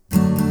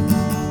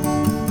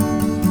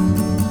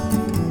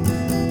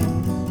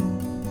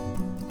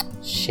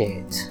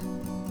Shit.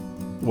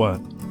 What?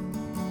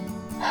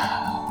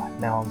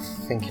 Now I'm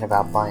thinking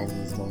about buying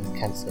these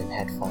noise-cancelling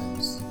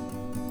headphones.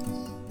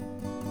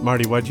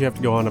 Marty, why'd you have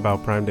to go on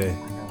about Prime Day? I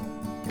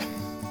know.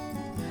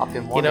 I've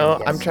been wanting to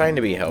get I'm some. trying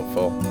to be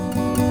helpful.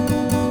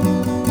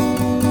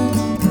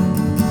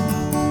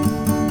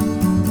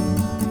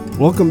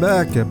 Welcome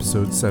back,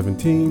 episode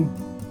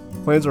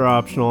 17. Plans are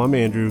optional. I'm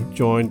Andrew,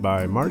 joined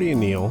by Marty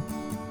and Neil.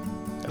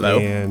 Hello.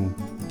 And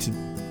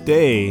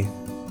today,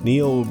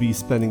 Neil will be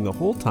spending the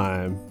whole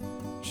time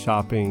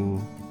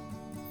shopping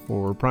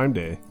for Prime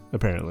Day,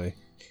 apparently.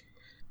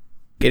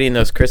 Getting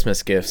those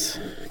Christmas gifts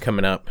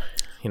coming up.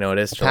 You know, it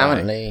is July.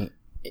 Apparently,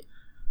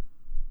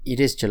 it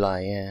is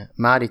July, yeah.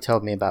 Marty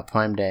told me about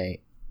Prime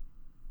Day,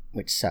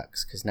 which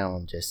sucks, because now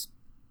I'm just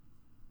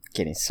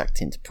getting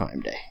sucked into Prime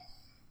Day.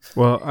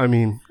 Well, I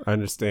mean, I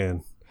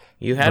understand.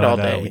 You had all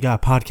day. We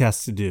got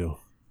podcasts to do.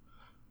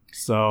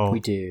 So We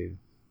do.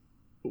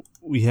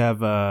 we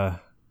have a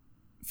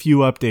few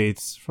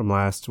updates from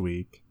last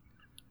week.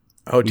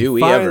 Oh, do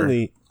we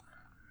ever?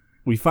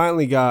 We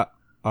finally got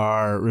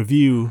our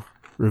review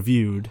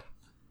reviewed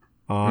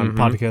on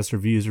Podcast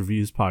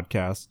Reviews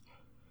podcast.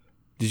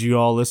 Did you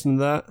all listen to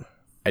that?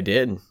 I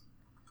did.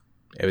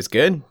 It was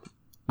good. Neil,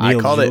 I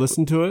called did you it.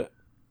 listen to it?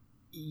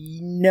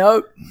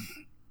 No.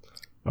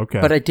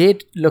 Okay. But I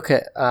did look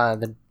at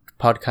the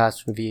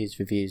podcast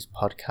reviews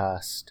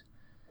podcast.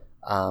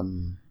 I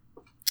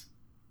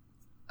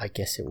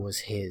guess it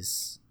was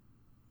his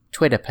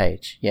Twitter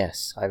page.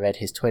 Yes, I read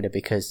his Twitter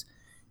because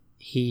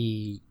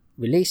he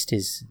released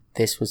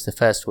this was the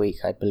first week,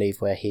 I believe,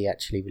 where he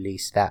actually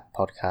released that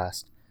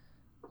podcast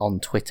on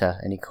Twitter,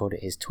 and he called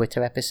it his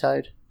Twitter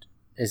episode.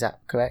 Is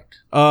that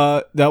correct?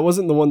 That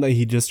wasn't the one that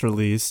he just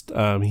released.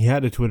 He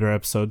had a Twitter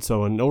episode,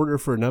 so in order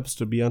for an episode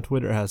to be on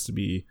Twitter, it has to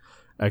be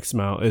X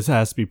amount. It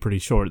has to be pretty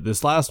short.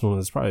 This last one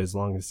is probably as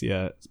long as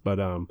yet. But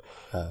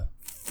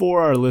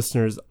for our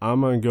listeners, I'm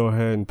going to go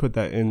ahead and put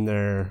that in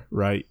there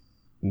right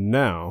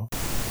now.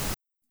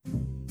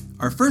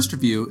 Our first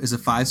review is a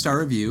 5-star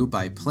review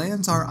by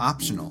Plans Are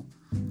Optional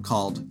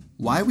called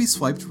Why We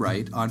Swiped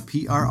Right on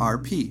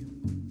PRRP.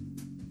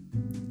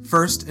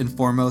 First and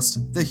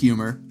foremost, the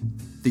humor.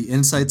 The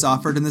insights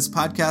offered in this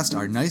podcast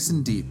are nice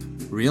and deep,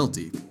 real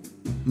deep.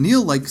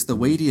 Neil likes the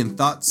weighty and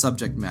thought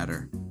subject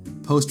matter.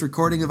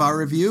 Post-recording of our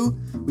review,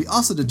 we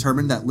also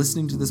determined that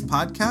listening to this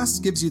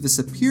podcast gives you the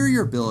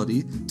superior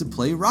ability to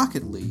play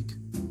Rocket League.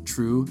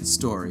 True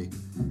story.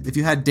 If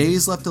you had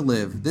days left to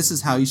live, this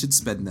is how you should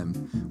spend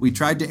them. We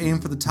tried to aim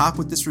for the top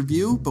with this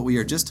review, but we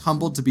are just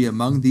humbled to be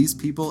among these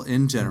people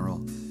in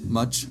general.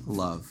 Much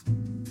love.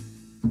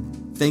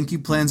 Thank you,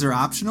 Plans Are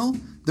Optional.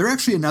 They're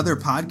actually another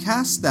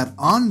podcast that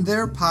on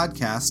their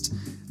podcast,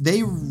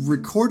 they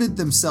recorded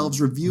themselves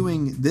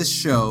reviewing this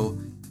show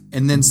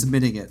and then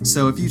submitting it.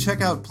 So if you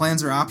check out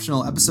Plans Are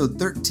Optional, episode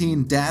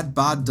 13, Dad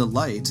Bod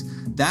Delight,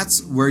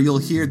 that's where you'll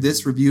hear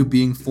this review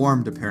being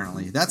formed,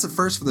 apparently. That's a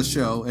first for the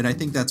show, and I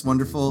think that's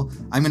wonderful.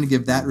 I'm going to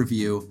give that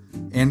review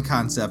and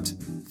concept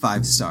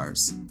 5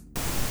 stars.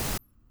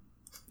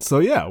 So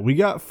yeah, we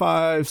got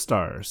 5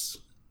 stars.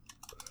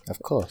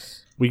 Of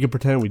course. We could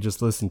pretend we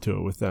just listened to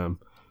it with them,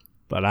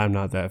 but I'm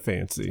not that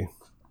fancy.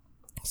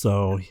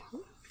 So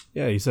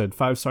yeah, you said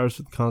 5 stars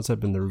for the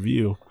concept and the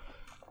review.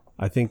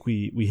 I think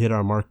we hit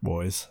our mark,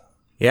 boys.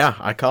 Yeah,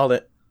 I called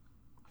it.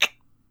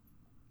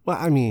 Well,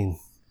 I mean,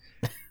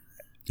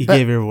 he But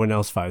gave everyone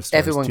else 5 stars.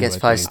 Everyone too, gets I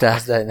 5 think.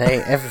 stars, don't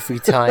they? Every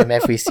time,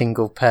 every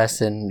single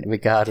person,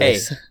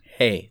 regardless.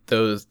 Hey,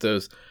 those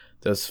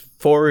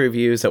 4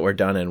 reviews that were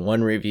done in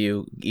one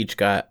review each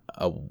got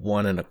a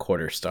 1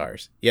 1/4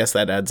 stars. Yes,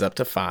 that adds up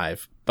to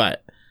 5,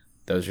 but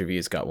those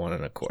reviews got 1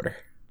 1/4.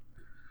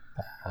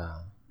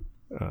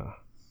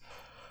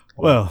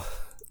 Well,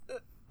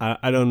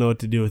 I don't know what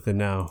to do with it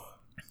now.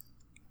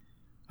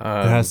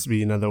 There has to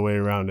be another way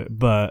around it,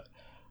 but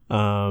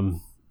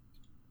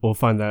we'll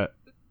find that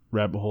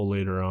rabbit hole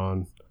later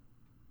on.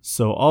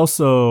 So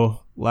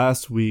also,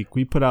 last week,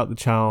 we put out the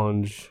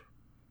challenge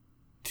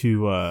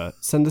to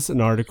send us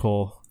an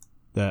article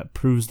that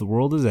proves the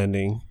world is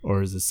ending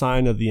or is a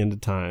sign of the end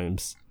of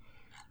times.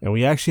 And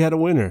we actually had a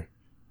winner.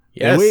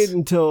 Yes. They waited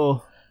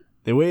until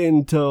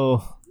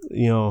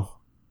you know,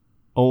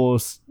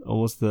 almost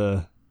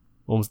the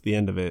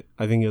end of it.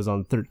 I think it was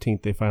on the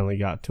 13th they finally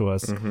got to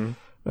us. Mm-hmm.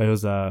 It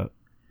was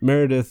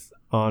Meredith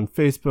on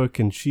Facebook,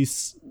 and she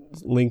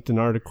linked an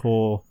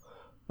article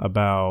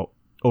about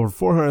over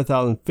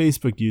 400,000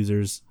 Facebook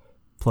users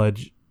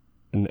pledge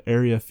an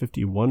Area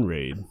 51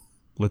 raid.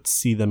 Let's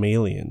see them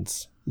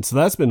aliens. And so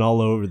that's been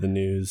all over the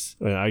news.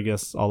 I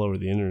guess all over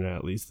the internet,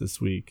 at least this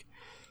week.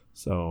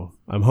 So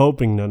I'm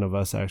hoping none of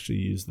us actually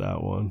used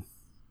that one.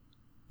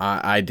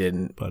 I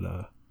didn't, But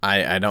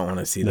I don't want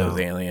to see No. those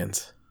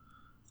aliens.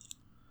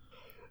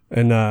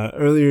 And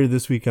earlier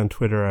this week on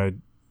Twitter, I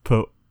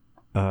put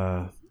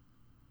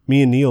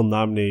me and Neil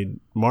nominated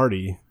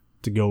Marty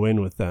to go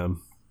in with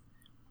them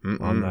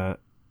on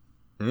that.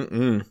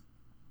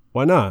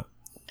 Why not?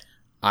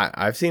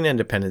 I've seen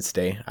Independence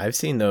Day. I've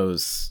seen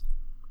those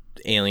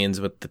aliens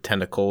with the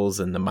tentacles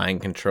and the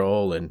mind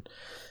control and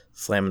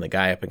slamming the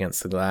guy up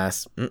against the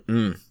glass.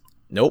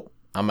 Nope,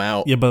 I'm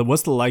out. Yeah, but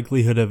what's the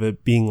likelihood of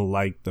it being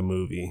like the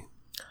movie?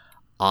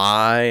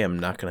 I am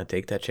not going to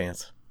take that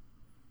chance.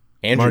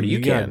 Andrew, Marty, you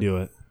gotta can. do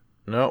it.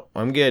 No,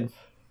 I'm good.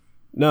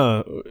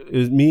 No, it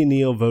was me and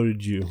Neil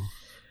voted you.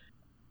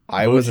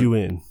 I Voted was you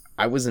in.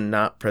 I was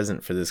not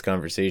present for this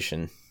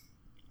conversation.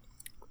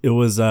 It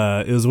was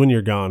when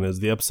you're gone. It was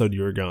the episode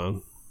you were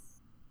gone.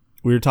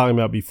 We were talking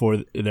about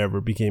before it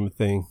ever became a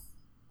thing.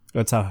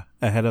 That's how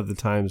ahead of the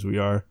times we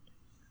are.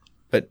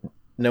 But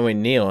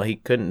knowing Neil, he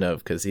couldn't have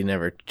because he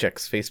never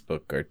checks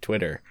Facebook or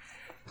Twitter.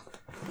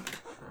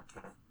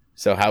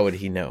 So how would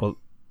he know? Well,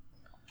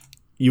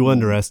 you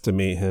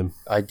underestimate him.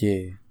 I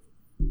do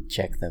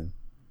check them.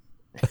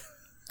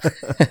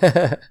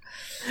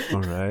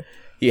 All right.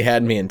 He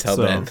had me until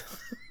So- then.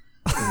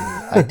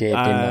 I did, didn't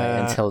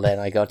I? Until then,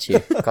 I got you.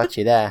 Got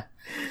you there.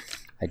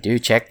 I do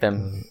check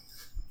them.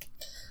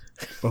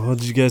 Oh,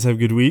 did you guys have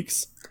good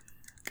weeks?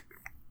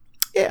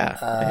 Yeah,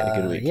 I had a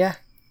good week. Yeah.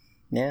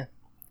 Yeah.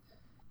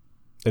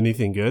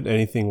 Anything good?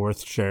 Anything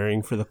worth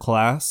sharing for the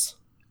class?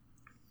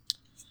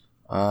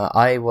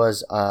 I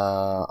was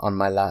on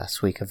my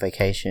last week of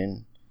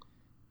vacation,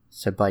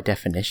 so by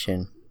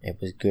definition, it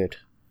was good.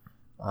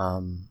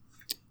 Although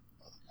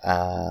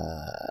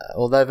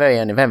very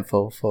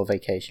uneventful for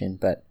vacation,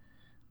 but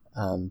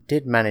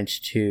did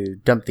manage to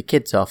dump the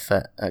kids off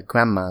at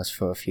grandma's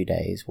for a few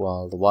days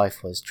while the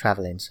wife was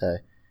traveling. So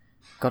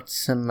got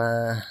some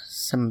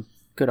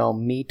good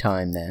old me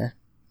time there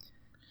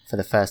for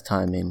the first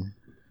time in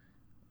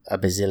a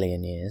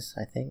bazillion years,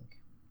 I think.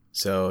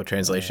 So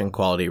translation,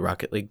 quality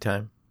Rocket League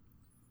time.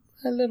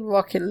 A little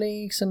Rocket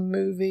League, some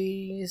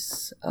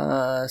movies,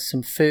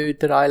 some food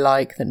that I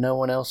like that no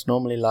one else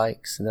normally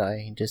likes, that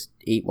I can just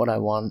eat what I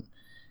want,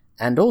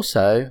 and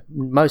also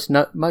most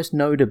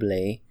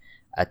notably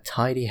a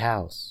tidy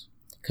house.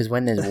 Because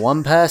when there's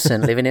one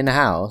person living in a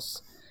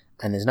house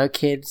and there's no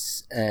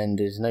kids and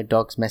there's no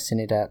dogs messing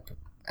it up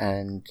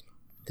and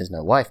there's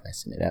no wife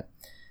messing it up,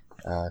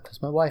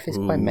 because my wife is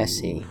quite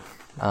messy,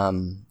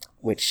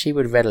 which she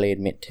would readily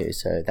admit to,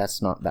 so that's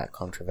not that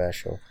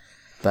controversial.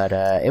 But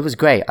it was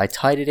great. I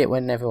tidied it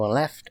when everyone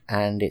left,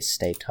 and it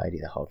stayed tidy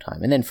the whole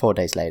time. And then 4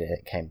 days later,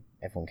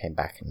 everyone came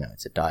back, and now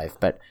it's a dive.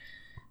 But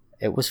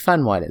it was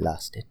fun while it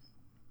lasted.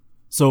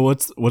 So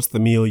what's the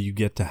meal you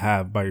get to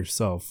have by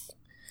yourself?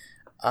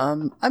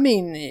 I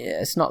mean,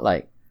 it's not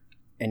like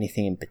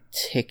anything in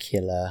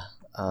particular.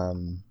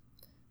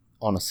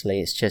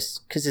 Honestly, it's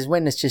just because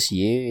when it's just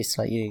you, it's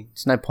like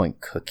it's no point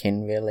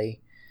cooking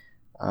really.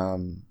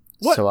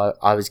 What? So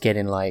I was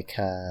getting like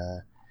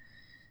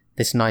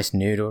this nice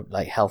noodle,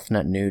 like health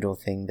nut noodle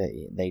thing that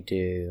they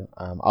do.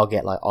 I'll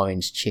get like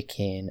orange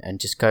chicken and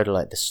just go to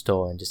like the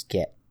store and just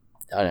get,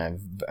 I don't know,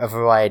 a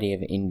variety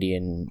of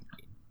Indian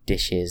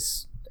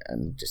dishes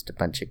and just a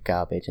bunch of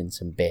garbage and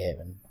some beer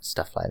and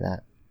stuff like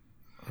that.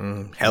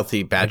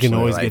 Healthy I bachelor can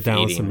always life get down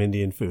eating. with some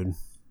Indian food.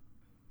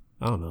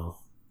 I don't know.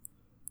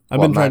 I've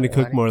What, been trying to Matt?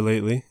 cook more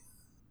lately.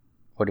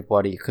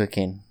 What are you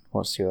cooking?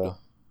 What's your...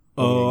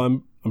 Oh,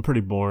 I'm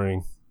pretty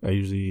boring. I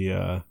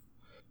usually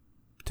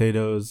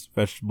potatoes,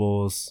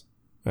 vegetables,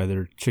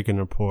 either chicken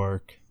or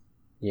pork.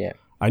 Yeah.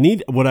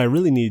 What I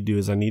really need to do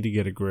is I need to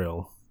get a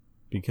grill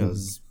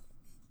because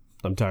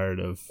I'm tired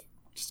of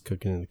just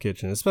cooking in the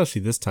kitchen,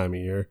 especially this time of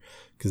year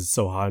because it's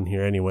so hot in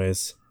here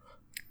anyways.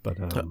 But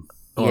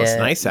It's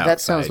nice outside.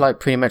 That sounds like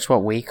pretty much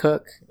what we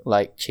cook,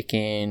 like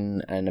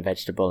chicken and a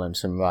vegetable and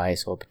some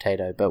rice or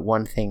potato. But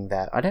one thing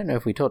that, I don't know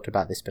if we talked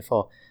about this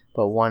before,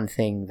 but one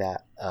thing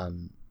that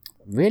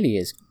really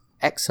is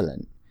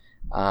excellent,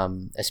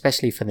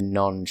 especially for the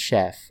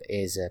non-chef,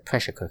 is a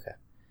pressure cooker.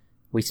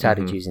 We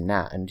started using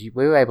that, and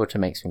we were able to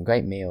make some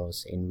great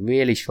meals in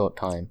really short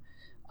time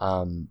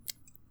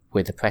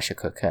with the pressure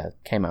cooker.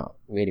 Came out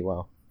really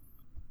well.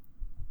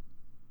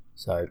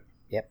 So,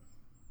 yep.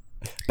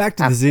 back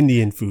to this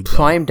Indian food. though.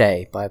 Prime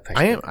Day by a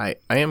pressure cooker.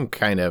 I am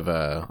kind of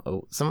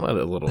somewhat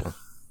a little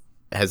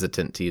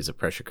hesitant to use a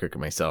pressure cooker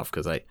myself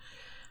because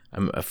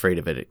I'm afraid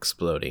of it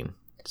exploding.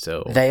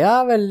 So They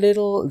are a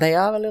little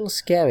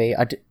scary.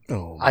 I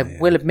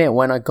will admit,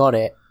 when I got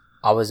it,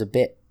 I was a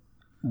bit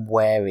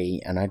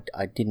wary, and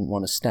I didn't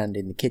want to stand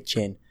in the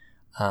kitchen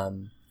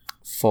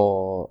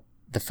for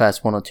the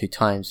first one or two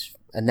times,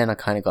 and then I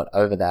kind of got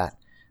over that.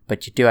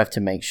 But you do have to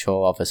make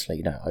sure, obviously,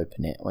 you don't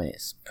open it when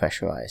it's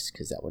pressurized,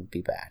 because that would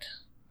be bad.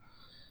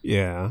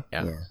 Yeah.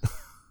 yeah.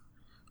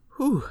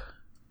 Whew.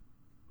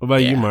 What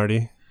about you, Yeah.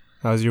 Marty?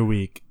 How's your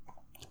week?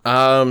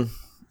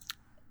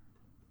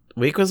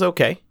 Week was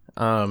okay.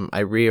 I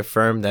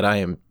reaffirmed that I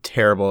am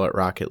terrible at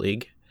Rocket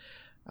League.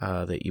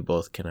 That you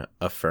both can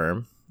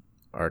affirm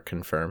or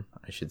confirm,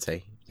 I should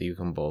say. You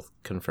can both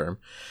confirm.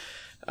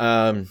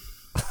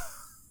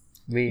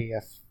 We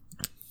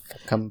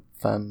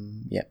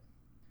confirm, yeah.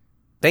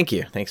 Thank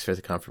you. Thanks for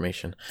the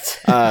confirmation.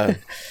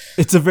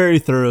 It's a very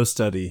thorough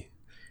study.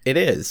 It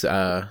is.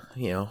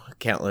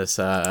 Countless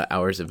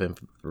hours have been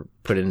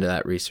put into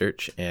that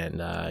research,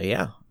 and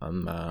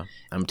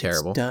I'm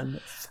terrible. It's done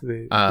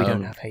through. We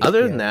don't have HBO.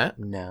 Other than that,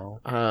 no,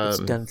 it's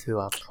done through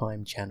our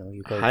Prime channel.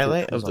 You go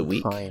highlight to of the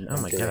week. Prime Oh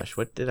my and do gosh, it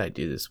what did I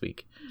do this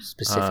week?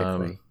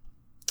 specifically.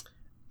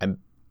 I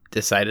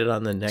decided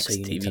on the next So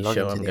you need to TV log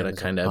show into I'm the going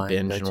to Amazon kind of Prime,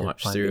 binge go and to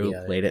watch Prime through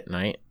Video, late at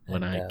night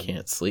when and, I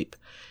can't sleep.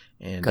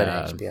 And go to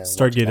HBO.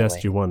 Stargate watch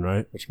that way, SG-1,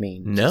 right? which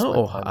means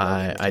no, it's my Prime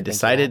version, which I think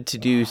decided you to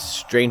do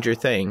Stranger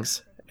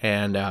Things,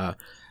 and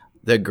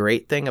the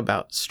great thing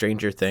about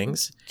Stranger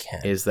Things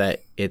can. is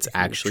that it's If you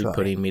actually try.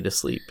 putting me to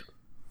sleep.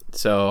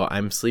 So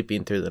I'm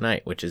sleeping through the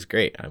night, which is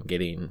great. I'm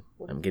getting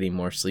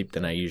more sleep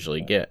than I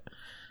usually get.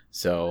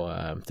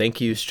 So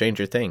thank you,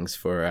 Stranger Things,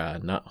 for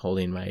not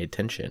holding my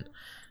attention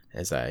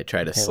as I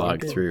try to Hey, we're slog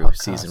doing through podcast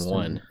season and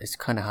 1 It's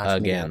kind of hard for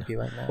me to again. help you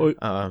right now.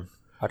 Well,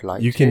 I'd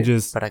like you to, can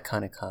just but I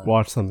kind of can't.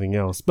 watch something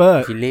else.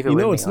 But If you leave it you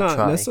with know me, it's I'll not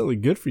try. necessarily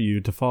good for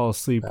you to fall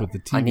asleep with the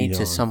TV I need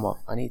to on.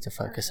 I need to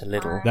focus a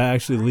little. That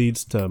actually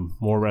leads to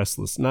more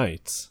restless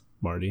nights,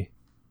 Marty.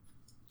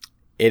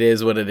 It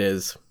is what it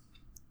is.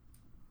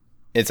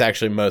 It's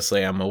actually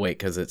mostly I'm awake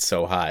because it's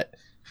so hot,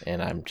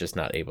 and I'm just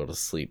not able to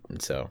sleep,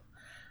 and so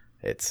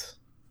it's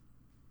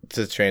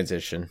a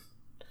transition.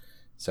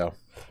 So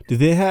Do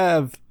they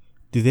have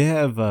they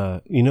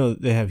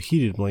have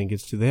heated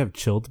blankets. Do they have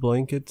chilled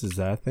blankets? Is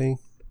that a thing?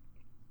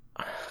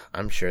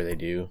 I'm sure they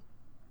do.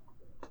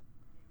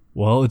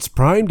 Well, it's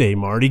Prime Day,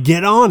 Marty.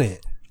 Get on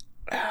it.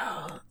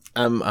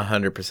 I'm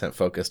 100%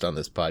 focused on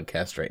this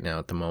podcast right now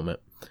at the moment.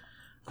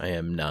 I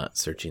am not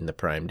searching the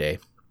Prime Day.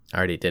 I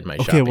already did my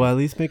Okay, shopping. well, at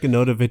least make a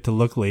note of it to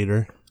look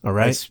later. All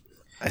right.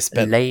 I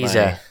spent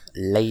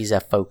laser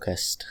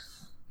focused.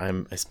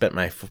 I spent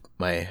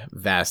my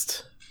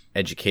vast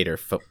educator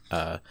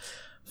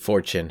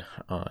fortune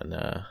on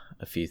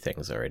a few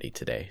things already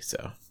today.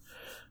 So,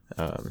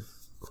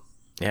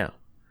 yeah.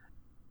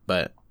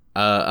 But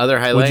other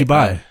highlight. What'd you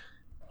buy?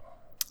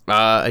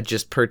 I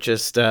just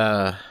purchased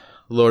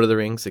Lord of the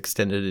Rings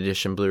Extended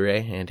Edition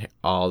Blu-ray and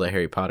all the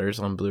Harry Potters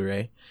on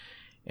Blu-ray,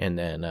 and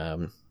then I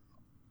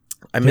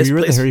Have you read the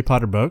misplaced. Harry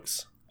Potter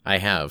books? I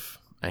have.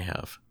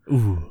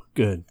 Ooh,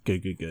 good.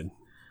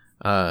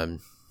 And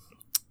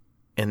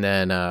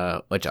then,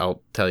 which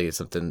I'll tell you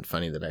something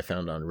funny that I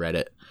found on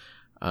Reddit.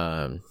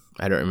 I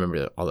don't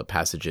remember all the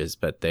passages,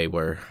 but they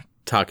were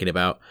talking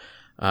about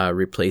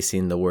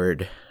replacing the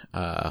word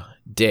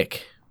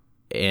dick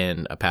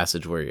in a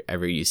passage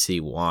wherever you see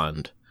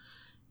wand,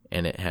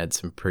 and it had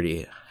some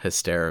pretty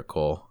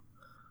hysterical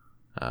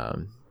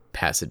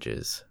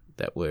passages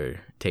that were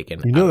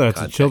taken. You know out of that's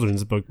context. a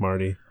children's book,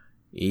 Marty.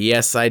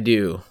 Yes, I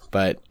do,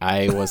 but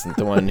I wasn't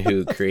the one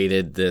who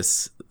created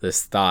this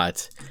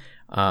thought.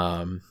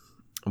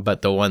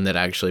 But the one that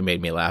actually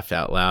made me laugh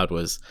out loud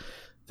was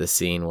the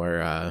scene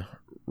where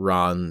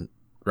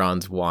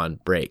Ron's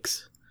wand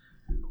breaks,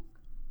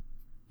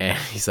 and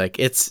he's like,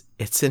 "It's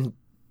in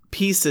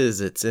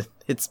pieces. It's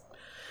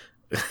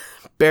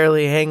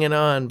barely hanging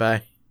on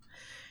by."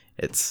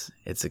 It's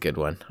a good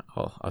one.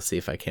 I'll see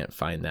if I can't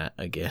find that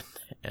again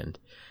and.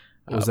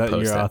 Was that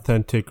post your that.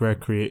 authentic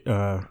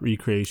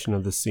recreation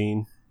of the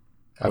scene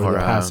Of, or the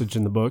passage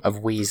in the book?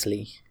 of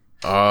Weasley.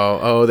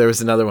 Oh, there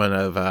was another one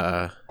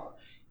of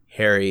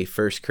Harry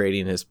first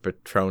creating his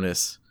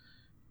Patronus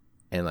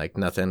and like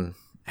nothing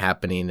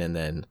happening, and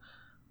then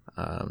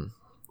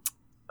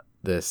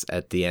this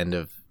at the end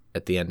of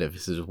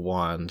his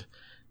wand,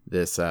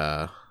 this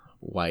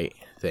white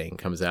thing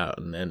comes out,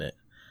 and then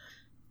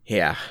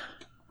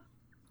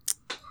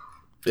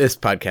this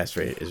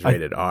podcast is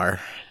rated R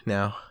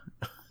now.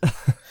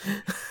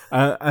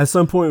 At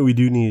some point, we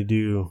do need to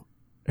do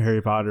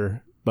Harry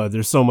Potter, but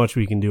there's so much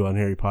we can do on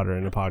Harry Potter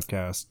in a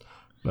podcast.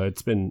 But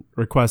it's been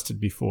requested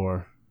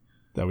before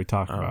that we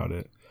talk about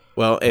it.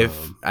 Well,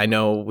 if I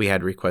know we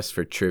had requests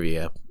for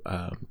trivia,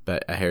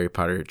 but a Harry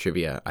Potter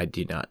trivia, I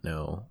do not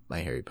know my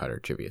Harry Potter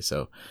trivia,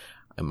 so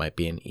it might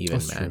be an even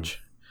That's match.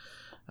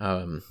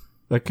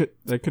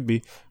 That could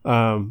be.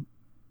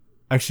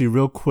 Actually,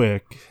 real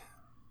quick,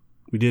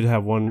 we did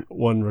have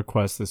one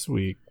request this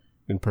week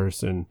in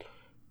person.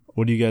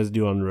 What do you guys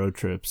do on road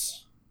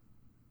trips?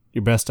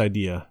 Your best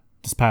idea,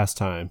 just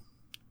pastime.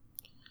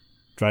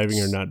 Driving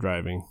or not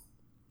driving?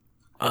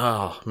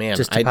 Oh man,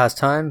 Just to pass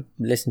time,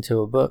 listen to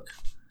a book.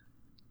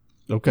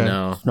 Okay.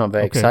 no. It's not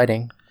very Okay.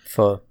 exciting.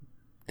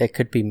 There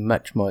could be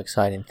much more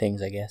exciting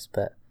things, I guess,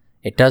 but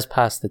it does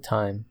pass the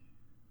time.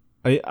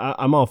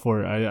 I'm all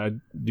for it. I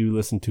do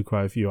listen to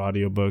quite a few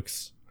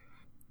audiobooks.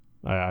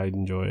 I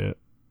enjoy it.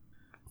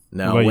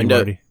 No, What about you,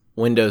 Marty?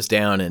 windows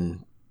down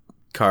and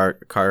car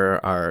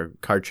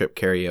trip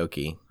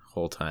karaoke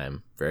whole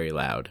time, very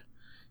loud.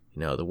 You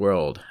know, the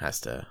world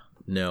has to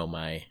know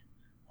my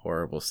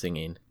horrible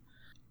singing.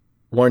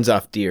 Warns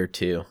off deer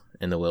too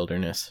in the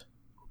wilderness.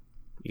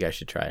 You guys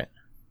should try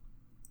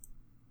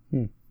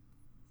it.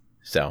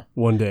 So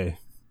One day.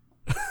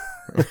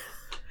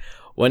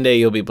 one day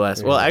you'll be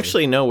blessed. Well, Really?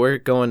 actually, no, we're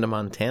going to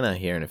Montana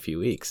here in a few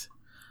weeks.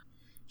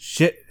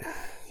 Shit.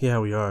 Yeah,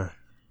 we are.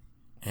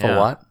 For Yeah.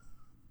 what?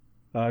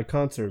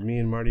 Concert. Me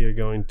and Marty are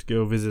going to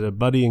go visit a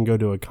buddy and go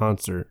to a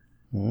concert.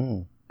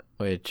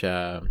 Which,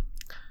 might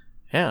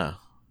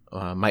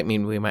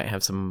mean we might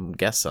have some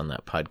guests on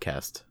that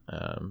podcast.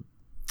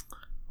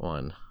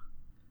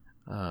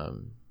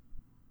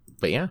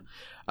 But yeah.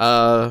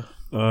 No,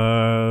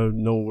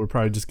 we're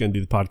probably just going to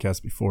do the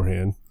podcast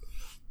beforehand.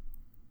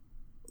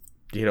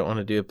 You don't want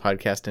to do a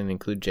podcast and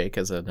include Jake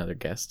as another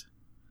guest?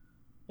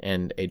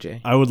 And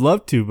AJ? I would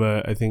love to,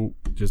 but I think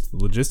just the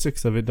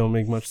logistics of it don't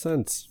make much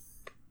sense.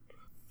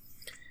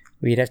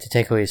 Well, you'd have to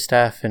take all your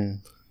stuff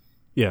and...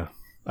 Yeah.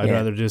 I'd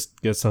rather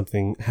just get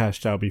something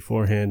hashed out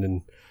beforehand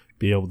and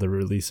be able to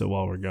release it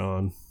while we're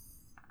gone.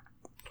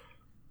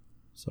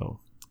 So,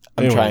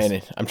 I'm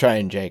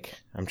trying, Jake.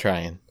 I'm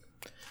trying.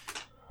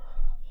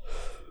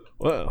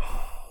 Well,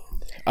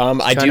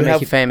 I do make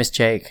have you famous,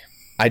 Jake.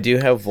 I do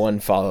have one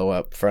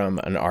follow-up from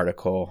an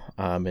article.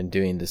 And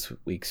doing this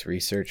week's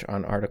research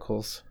on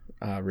articles.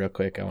 Real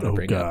quick, I want to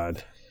bring up.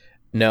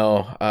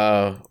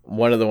 No,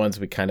 one of the ones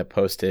we kind of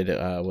posted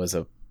was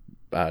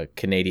a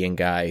Canadian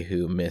guy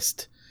who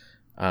missed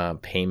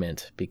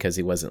payment because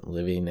he wasn't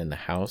living in the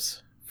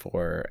house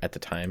at the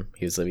time.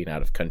 He was living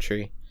out of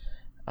country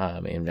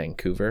in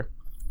Vancouver.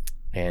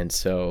 And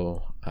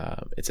so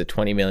it's a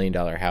 $20 million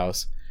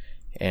house,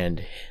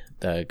 and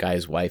the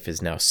guy's wife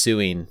is now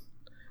suing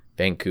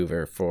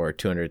Vancouver for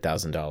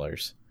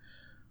 $200,000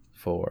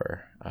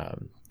 for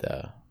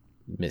the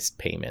missed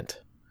payment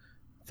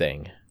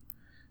thing.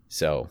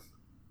 So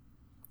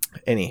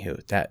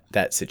anywho,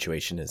 that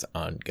situation is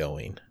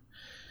ongoing,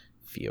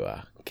 if you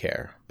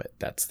care, but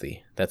that's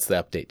the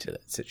update to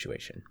that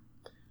situation.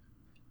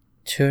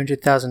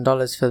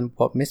 $200,000 for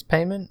what, missed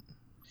payment?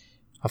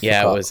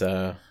 Yeah,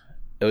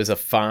 it was a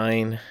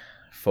fine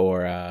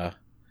for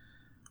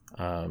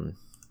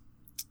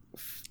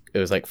it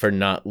was like for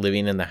not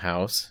living in the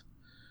house.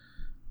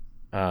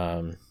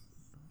 So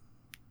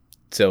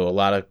a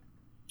lot of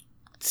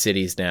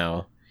cities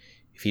now,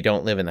 if you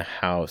don't live in the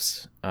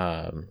house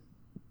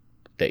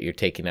that you're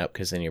taking up,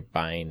 because then you're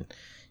buying,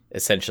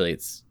 essentially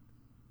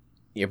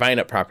you're buying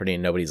up property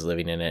and nobody's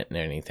living in it and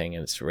anything,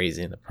 and it's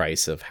raising the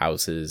price of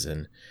houses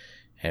and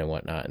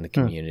whatnot in the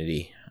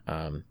community.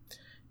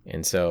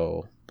 And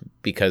so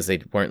because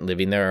they weren't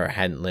living there or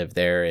hadn't lived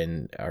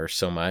there or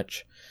so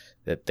much,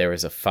 that there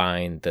was a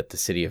fine that the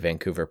city of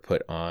Vancouver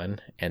put on,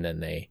 and then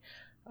they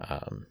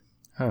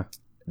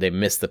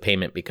missed the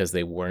payment because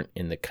they weren't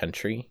in the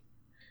country.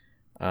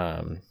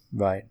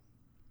 Right.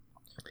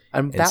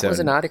 And that was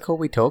an article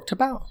we talked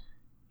about?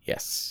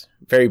 Yes.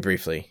 Very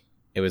briefly.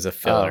 It was a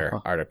filler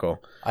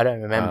article. I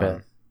don't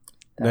remember.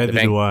 Neither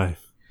do I.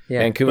 Yeah.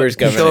 Vancouver's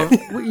government.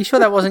 You sure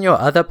that wasn't your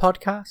other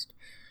podcast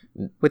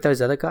with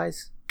those other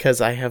guys?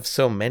 Because I have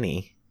so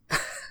many.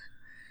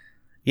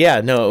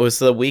 Yeah, no, it was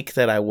the week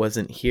that I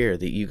wasn't here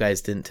that you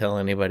guys didn't tell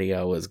anybody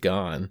I was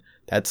gone.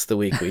 That's the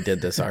week we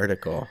did this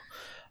article.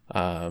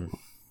 But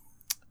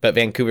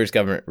Vancouver's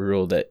government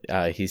ruled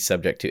that he's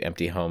subject to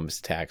empty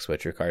homes tax,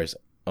 which requires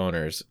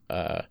owners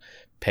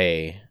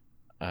pay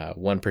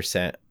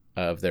 1%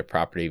 of their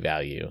property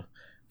value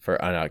for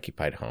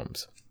unoccupied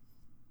homes.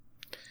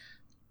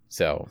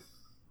 So,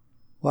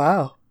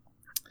 wow,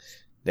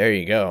 there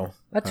you go.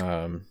 That's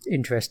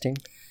interesting.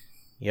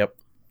 Yep.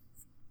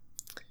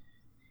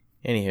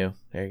 Anywho,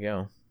 there you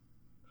go.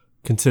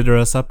 Consider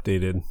us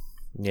updated.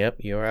 Yep,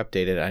 you are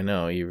updated. I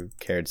know you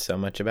cared so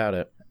much about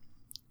it.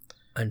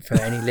 And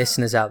for any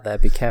listeners out there,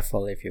 be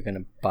careful if you're going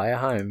to buy a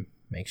home.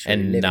 Make sure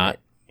you live in it.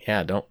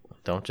 Yeah,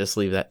 don't just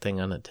leave that thing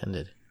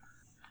unattended.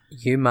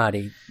 You,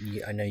 Marty,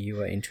 I know you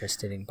were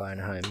interested in buying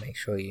a home. Make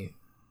sure you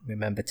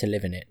remember to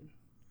live in it.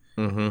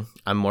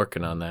 I'm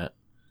working on that.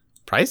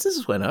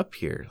 Prices went up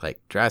here, like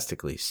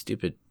drastically.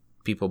 Stupid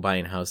people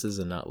buying houses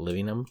and not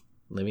living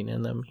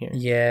in them here.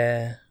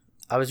 Yeah.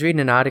 I was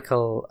reading an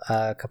article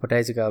a couple of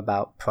days ago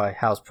about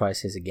house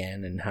prices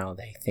again and how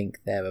they think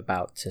they're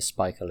about to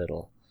spike a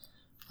little.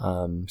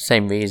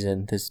 Same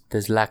reason.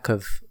 There's lack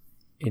of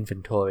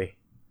inventory.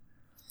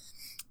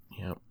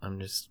 Yep, I'm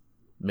just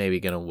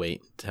maybe gonna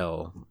wait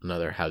till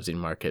another housing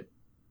market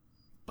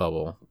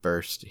bubble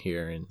burst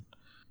here in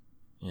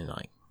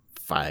like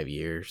 5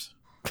 years.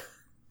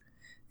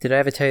 Did I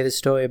ever tell you the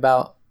story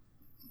about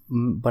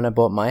when I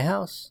bought my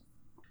house?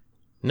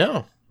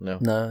 No.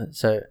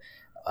 So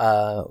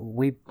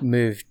we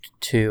moved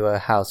to a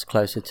house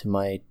closer to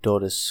my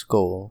daughter's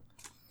school,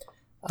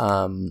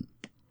 and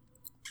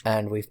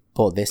we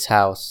bought this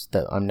house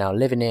that I'm now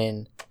living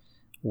in,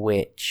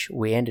 which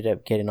we ended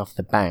up getting off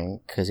the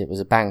bank because it was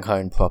a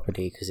bank-owned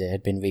property because it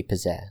had been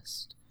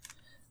repossessed.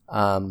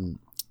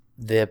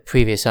 The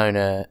previous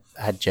owner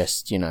had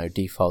just,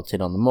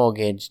 defaulted on the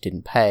mortgage,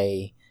 didn't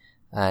pay,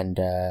 and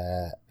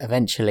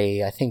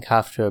eventually, I think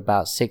after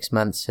about 6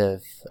 months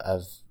of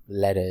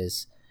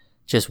letters,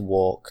 just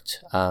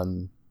walked,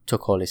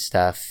 took all his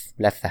stuff,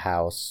 left the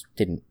house,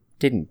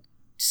 didn't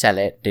sell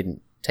it,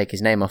 didn't take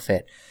his name off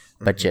it,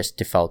 but just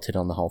defaulted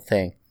on the whole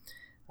thing.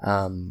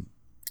 And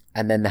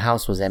then the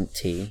house was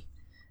empty,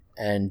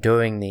 and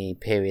during the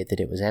period that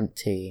it was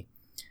empty,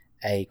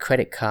 a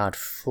credit card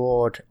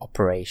fraud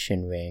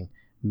operation ring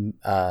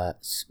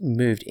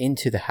moved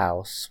into the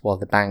house while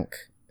the bank,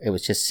 it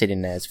was just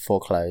sitting there as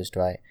foreclosed,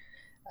 right?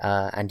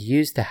 And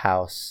used the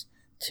house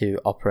to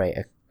operate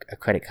a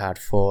credit card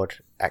fraud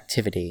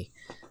activity.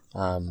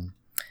 And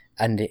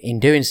in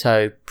doing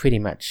so, pretty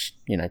much,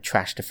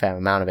 trashed a fair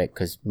amount of it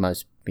because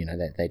most,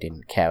 they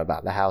didn't care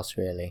about the house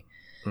really.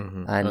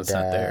 Mm-hmm. And it's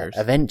not theirs.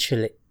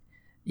 Eventually,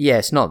 yeah,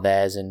 it's not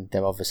theirs, and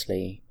they're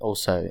obviously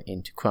also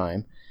into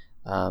crime.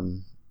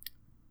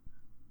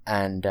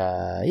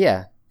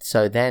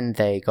 So then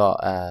they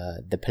got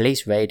the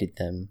police raided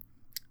them.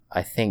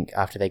 I think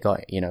after they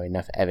got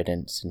enough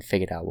evidence and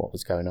figured out what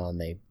was going on,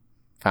 they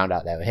found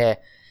out they were here.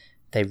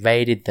 They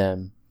raided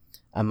them,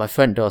 and my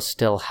front door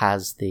still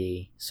has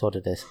the sort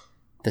of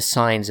the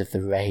signs of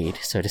the raid,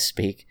 so to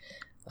speak.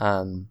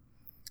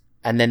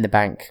 And then the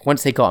bank,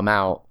 once they got them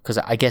out, because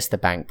I guess the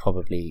bank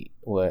probably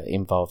were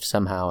involved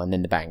somehow, and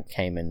then the bank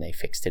came and they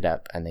fixed it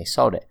up and they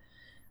sold it,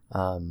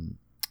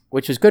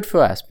 which was good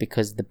for us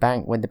because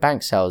when the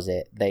bank sells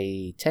it,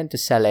 they tend to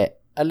sell it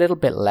a little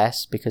bit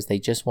less because they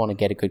just want to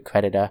get a good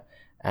creditor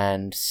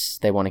and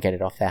they want to get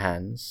it off their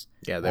hands.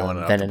 Yeah, they want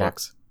it off the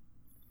books.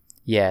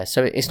 Yeah,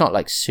 so it's not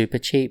like super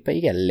cheap, but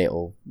you get a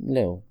little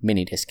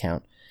mini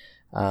discount.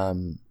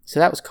 So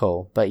that was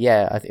cool. But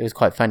yeah, it was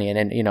quite funny.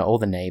 And then, all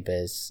the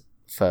neighbors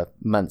for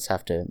months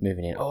after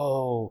moving in,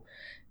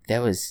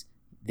 there was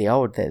there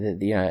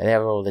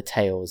were all the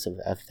tales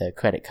of the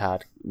credit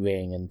card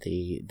ring and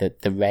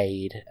the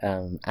raid,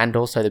 and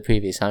also the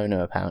previous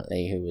owner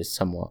apparently, who was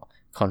somewhat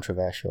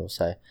controversial.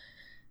 So,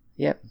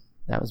 yep,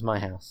 that was my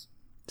house.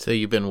 So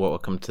you've been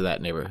welcomed to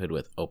that neighborhood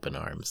with open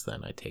arms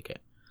then, I take it.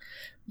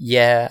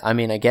 Yeah, I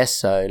mean, I guess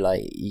so.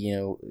 Like,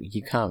 you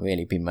can't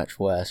really be much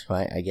worse,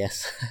 right? I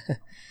guess.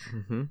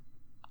 Mm-hmm.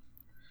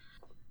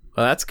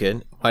 Well, that's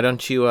good. Why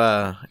don't you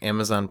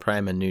Amazon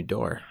Prime a new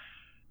door?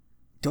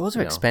 Doors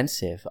are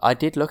expensive. I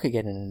did look at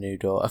getting a new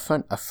door.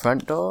 A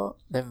front door,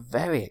 they're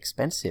very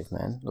expensive,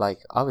 man.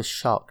 Like, I was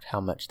shocked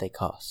how much they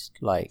cost.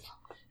 Like,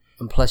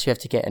 and plus you have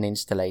to get an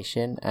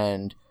installation.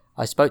 And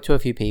I spoke to a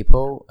few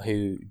people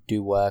who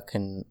do work,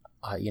 and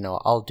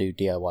I'll do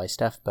DIY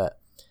stuff, but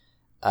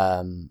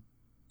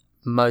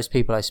most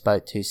people I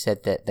spoke to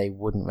said that they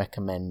wouldn't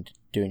recommend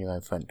doing your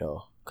own front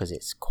door because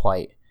it's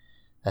quite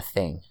a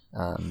thing.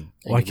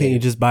 Why can't you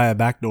just buy a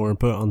back door and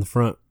put it on the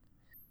front?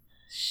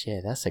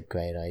 Shit, that's a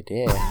great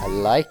idea. I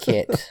like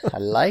it. I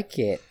like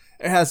it.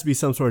 There has to be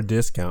some sort of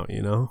discount,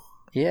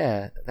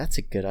 Yeah, that's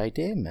a good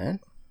idea, man.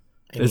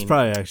 It's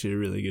probably actually a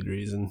really good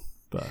reason.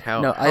 But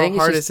how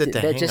hard is it to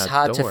hang a door? They're just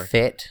hard to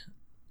fit.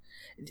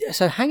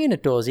 So hanging a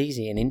door is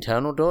easy, an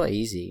internal door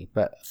easy,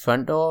 but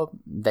front door,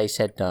 they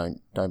said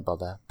don't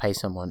bother. Pay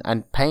someone,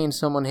 and paying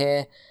someone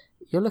here,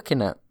 you're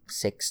looking at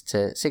 $600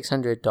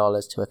 to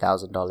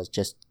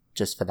 $1,000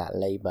 just for that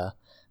labor,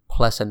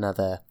 plus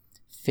another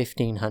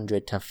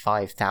 $1,500 to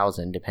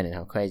 $5,000 depending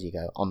how crazy you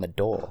go on the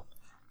door.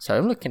 So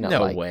I'm looking at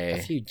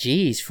a few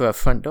G's for a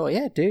front door.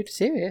 Yeah, dude,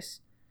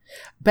 serious.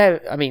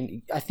 But I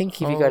mean, I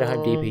think if you go to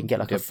Home Depot, you can get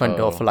like a front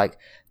door for like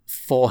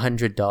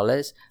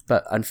 $400,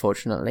 but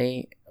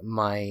unfortunately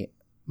my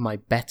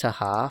better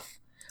half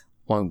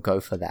won't go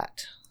for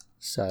that,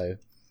 so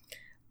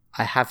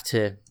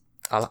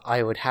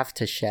I would have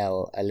to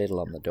shell a little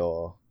on the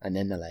door and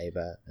then the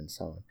labor and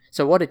so on.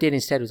 So what I did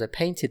instead was I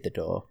painted the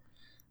door,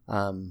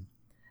 and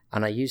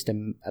I used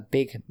a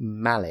big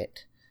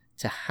mallet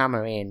to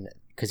hammer in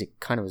because it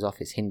kind of was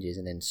off its hinges,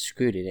 and then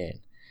screwed it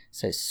in.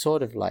 So it's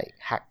sort of like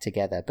hacked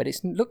together, but it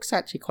looks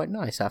actually quite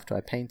nice after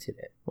I painted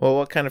it. Well,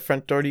 what kind of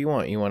front door do you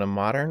want? You want a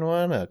modern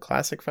one, a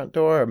classic front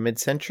door, a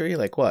mid-century?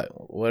 Like what?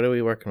 What are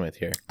we working with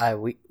here?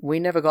 We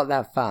never got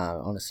that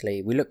far,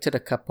 honestly. We looked at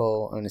a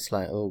couple, and it's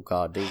like, oh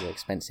god, these are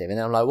expensive. And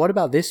then I'm like, what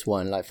about this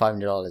one? Like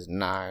 $500?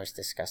 No, it's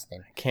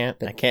disgusting. I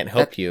can't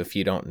help you if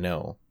you don't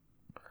know.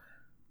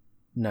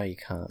 No, you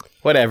can't.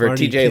 Whatever.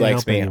 Marty, TJ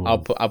likes me.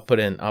 anyone.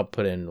 I'll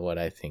put in what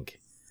I think.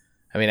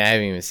 I mean, I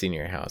haven't even seen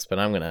your house, but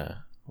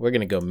we're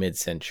gonna go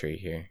mid-century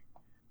here.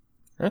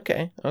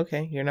 Okay.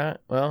 You're not.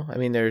 Well, I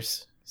mean,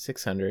 there's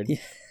 600,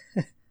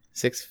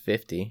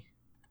 650,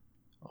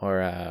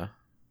 or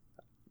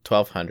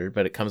 1200,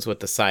 but it comes with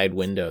the side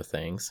window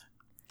things.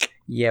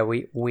 Yeah,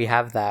 we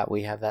have that.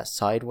 We have that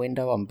side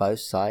window on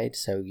both sides,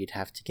 so you'd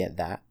have to get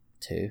that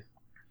too.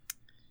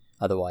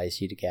 Otherwise,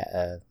 you'd get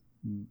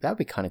that'd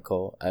be kind of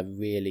cool. A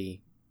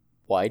really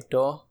wide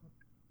door.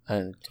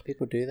 And do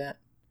people do that?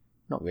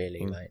 Not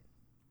really, like.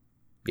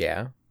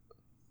 Yeah.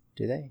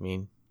 Do they? I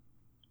mean,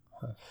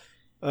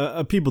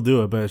 people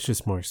do it, but it's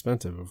just more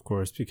expensive, of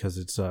course, because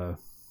it's a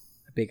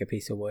bigger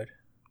piece of wood.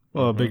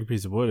 Well, a bigger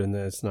piece of wood, and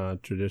then it's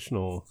not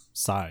traditional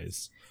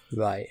size.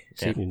 Right.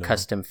 So you can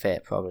custom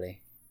fit,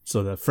 probably.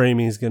 So the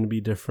framing is going to be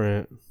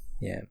different.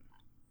 Yeah.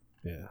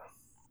 Yeah.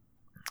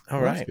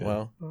 all right.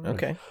 Well,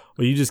 okay.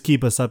 Well, you just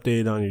keep us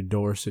updated on your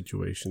door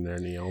situation there,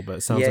 Neil. But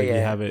it sounds like you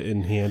have it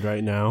in hand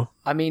right now.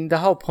 I mean, the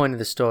whole point of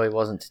the story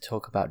wasn't to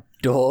talk about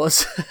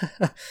doors,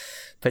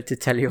 but to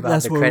tell you about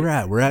That's where we're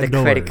at. We're at the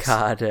doors.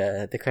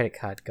 the credit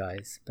card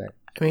guys. But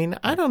I mean,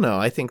 I don't know.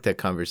 I think that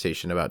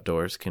conversation about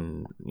doors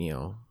can,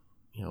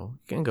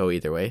 can go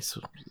either way.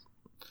 So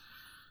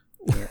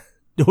Yeah.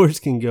 Doors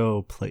can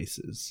go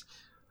places.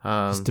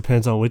 Um, Just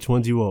depends on which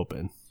ones you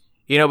open.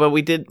 but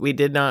we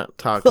did not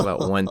talk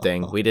about one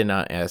thing. We did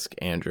not ask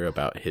Andrew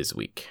about his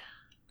week.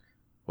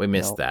 We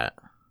missed Nope. that.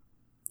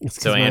 It's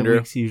 'cause So, my Andrew?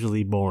 week's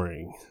usually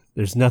boring.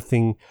 There's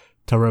nothing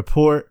to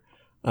report.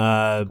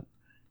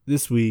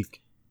 This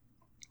week,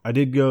 I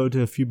did go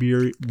to a few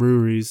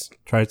breweries,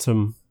 tried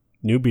some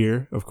new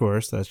beer, of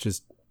course. That's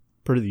just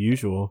pretty the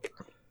usual.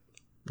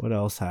 What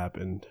else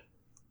happened?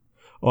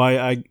 Oh,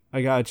 I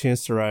got a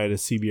chance to ride a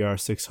CBR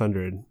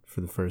 600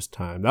 for the first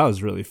time. That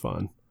was really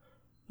fun.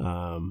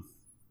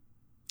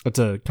 It's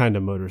a kind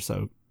of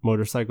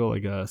motorcycle,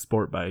 like a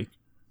sport bike.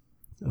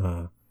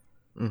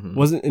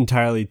 Wasn't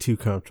entirely too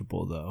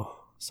comfortable though,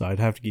 so I'd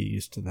have to get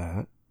used to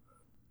that.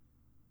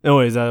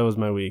 Anyways, that was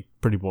my week.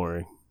 Pretty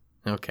boring.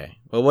 Okay.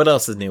 Well, what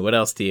else is new? What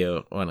else do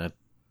you want to...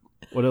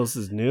 What else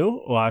is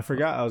new? Well, I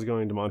forgot I was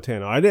going to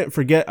Montana. I didn't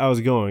forget I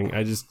was going.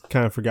 I just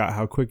kind of forgot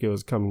how quick it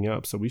was coming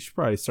up. So we should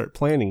probably start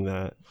planning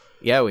that.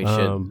 Yeah, we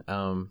should.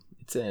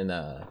 It's in...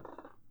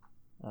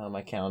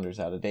 my calendar's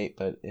out of date,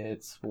 but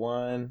it's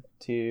 1,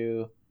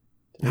 2,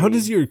 3... How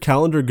does your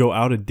calendar go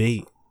out of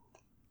date?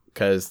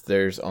 Because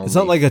there's only... It's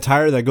not like a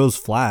tire that goes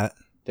flat.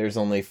 There's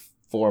only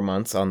 4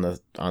 months on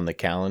the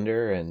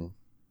calendar, and...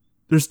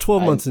 There's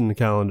 12 months in the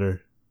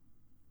calendar.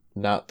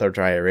 Not the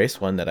dry erase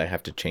one that I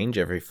have to change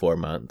every 4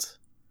 months.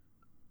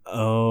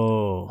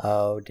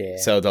 Oh dear.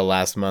 So the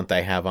last month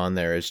I have on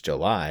there is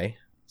July.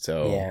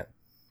 So Yeah,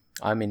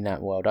 I'm in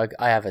that world.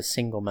 I have a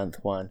single month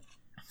one.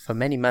 For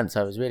many months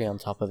I was really on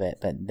top of it,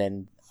 but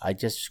then I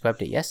just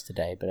scrubbed it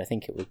yesterday, but I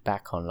think it was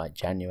back on like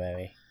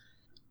January.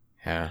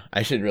 yeah,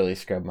 I should really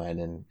scrub mine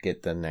and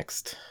get the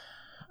next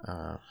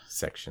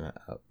section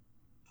up.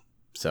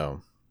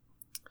 So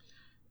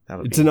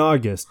It's in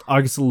August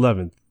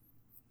 11th.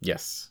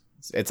 Yes.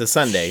 It's a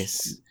Sunday,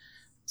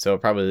 so I'll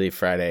probably leave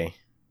Friday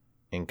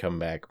and come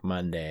back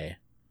Monday.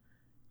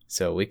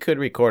 So we could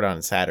record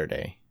on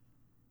Saturday.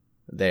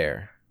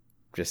 There.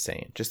 Just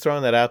saying. Just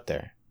throwing that out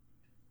there.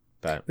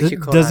 But We should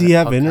call Does that he a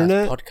have podcast,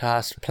 internet?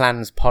 Podcast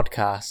plans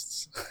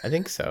podcasts. I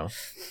think so.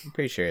 I'm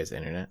pretty sure he has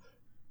internet.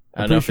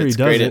 I I'm don't know pretty if sure he it's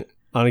great. doesn't.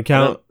 On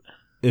account,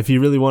 if he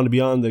really wanted to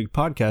be on the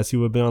podcast, he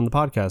would have been on the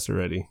podcast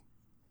already.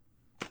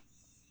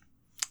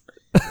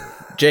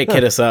 Jake,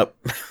 hit us up.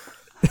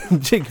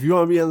 Jake, if you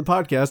want to be on the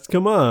podcast,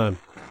 come on.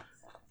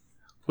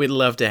 We'd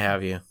love to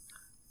have you.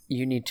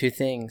 You need two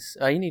things.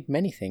 You need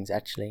many things,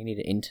 actually. You need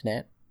an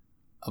internet,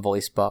 a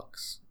voice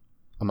box,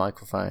 a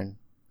microphone,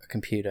 a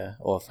computer,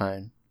 or a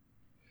phone.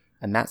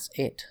 And that's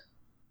it.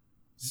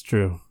 It's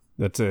true.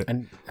 That's it.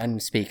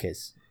 And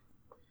speakers.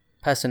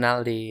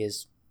 Personality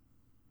is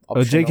Oh,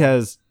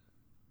 optional.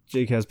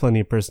 Jake has plenty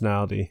of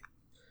personality.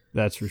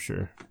 That's for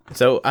sure.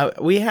 So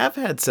we have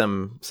had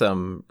some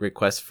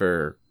requests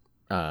for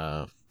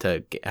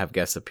to have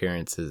guest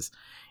appearances.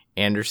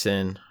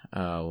 Anderson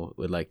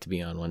would like to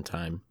be on one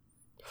time.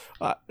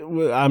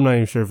 I'm not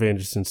even sure if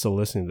Anderson's still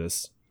listening to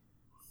this.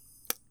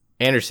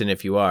 Anderson,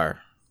 if you are,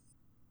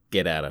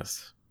 get at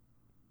us.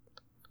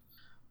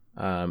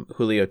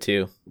 Julio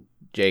too,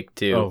 Jake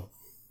too. Oh,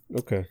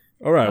 okay.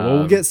 All right. Well,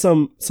 we'll get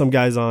some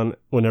guys on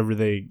whenever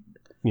they,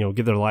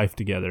 get their life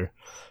together.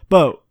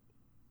 But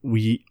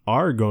we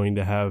are going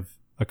to have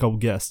a couple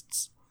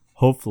guests,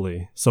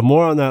 hopefully. So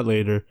more on that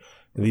later.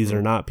 And these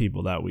are not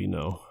people that we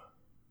know.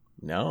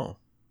 No,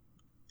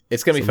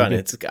 it's gonna be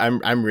fun.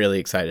 I'm really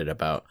excited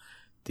about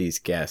these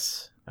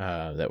guests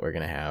that we're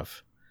gonna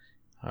have.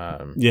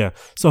 Yeah.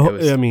 So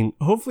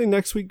hopefully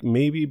next week,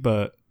 maybe,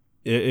 but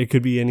it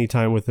could be any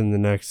time within the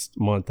next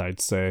month,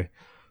 I'd say.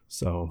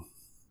 So.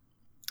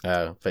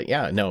 But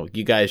yeah, no,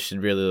 you guys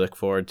should really look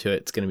forward to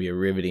it. It's gonna be a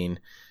riveting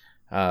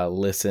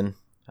listen.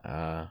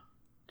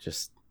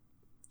 Just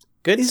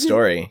good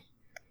story.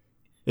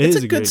 It's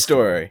a good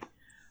story.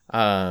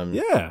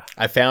 Yeah.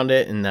 I found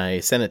it and I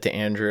sent it to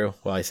Andrew.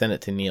 Well, I sent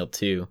it to Neil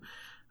too.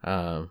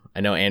 I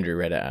know Andrew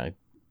read it.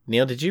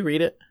 Neil, did you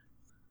read it?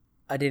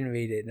 I didn't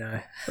read it, no.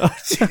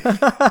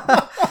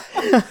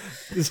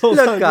 This whole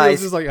Look, time, guys, I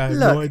was just like, I have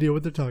no idea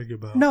what they're talking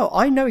about. No,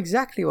 I know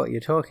exactly what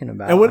you're talking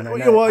about. And I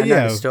know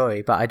the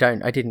story, but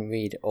I didn't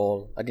read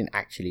all. I didn't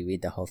actually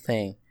read the whole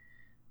thing.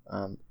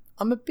 I'm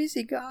a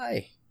busy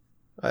guy.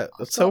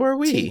 So are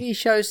we. TV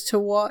shows to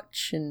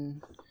watch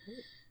and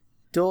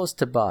doors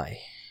to buy.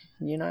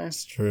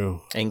 It's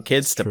true. And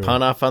kids to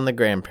pawn off on the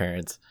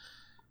grandparents.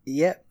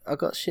 Yep, I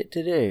got shit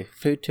to do.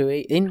 Food to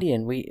eat.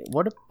 Indian.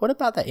 What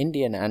about that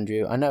Indian,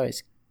 Andrew? I know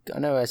it's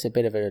a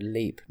bit of a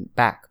leap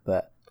back,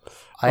 but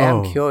I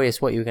am curious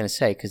what you were going to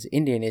say because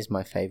Indian is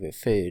my favorite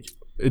food.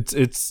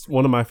 It's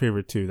one of my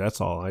favorite too.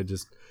 That's all.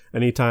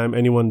 Anytime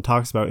anyone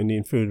talks about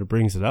Indian food or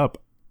brings it up,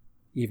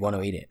 You want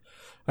to eat it?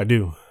 I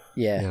do.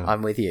 Yeah,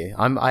 I'm with you.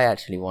 I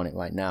actually want it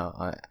right now.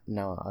 I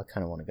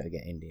kind of want to go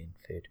get Indian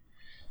food.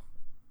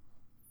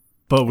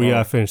 But we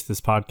gotta finish this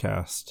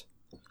podcast.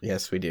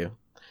 Yes, we do.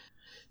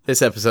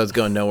 This episode's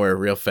going nowhere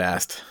real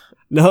fast.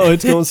 No,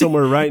 it's going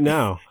somewhere right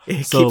now.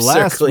 So keeps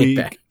last circling week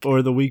back.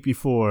 or the week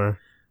before,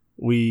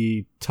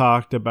 we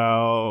talked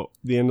about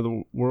the end of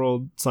the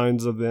world,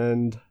 signs of the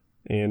end.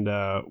 And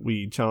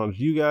we challenged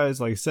you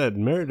guys. Like I said,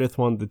 Meredith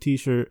wanted the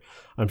t-shirt.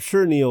 I'm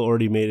sure Neil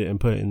already made it and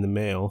put it in the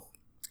mail.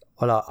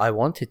 Well, I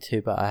wanted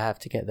to, but I have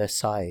to get the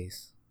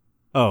size.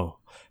 Oh,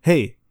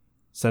 hey,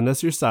 send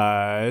us your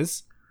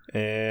size,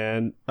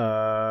 and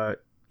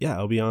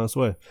it'll be on its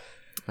way.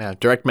 Yeah,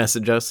 direct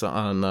message us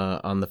on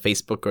the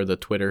Facebook or the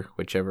Twitter,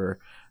 whichever.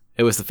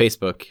 It was the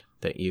Facebook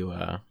that you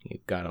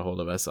got a hold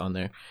of us on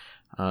there.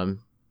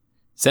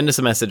 Send us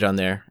a message on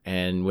there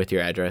and with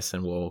your address,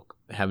 and we'll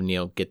have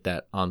Neil get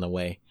that on the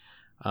way.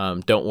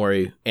 Don't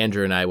worry,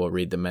 Andrew and I will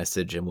read the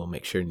message, and we'll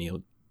make sure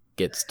Neil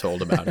gets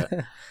told about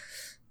it.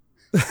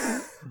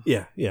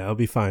 Yeah, it'll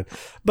be fine.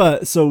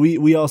 But so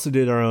we also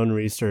did our own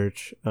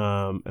research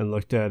and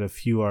looked at a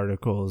few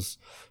articles.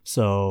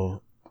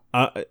 So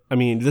I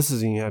mean, this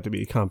doesn't even have to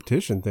be a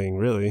competition thing,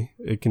 really.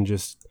 It can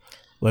just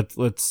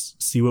let's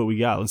see what we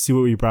got. Let's see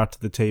what we brought to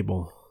the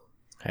table.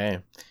 Hey,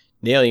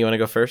 Neil, you want to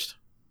go first?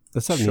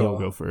 Let's have Neil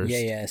go first.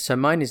 Yeah. So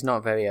mine is not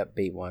a very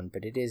upbeat one,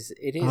 but it is.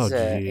 Oh,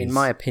 in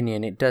my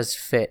opinion, it does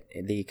fit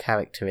the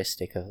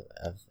characteristic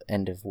of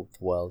end of the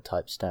world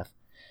type stuff,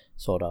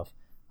 sort of.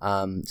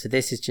 So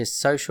this is just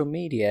social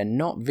media,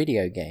 not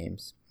video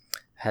games,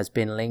 has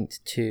been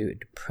linked to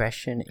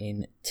depression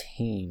in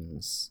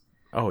teens.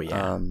 Oh,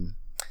 yeah.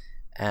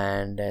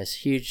 And there's a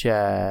huge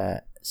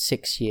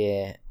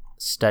 6-year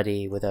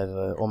study with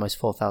over almost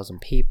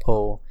 4,000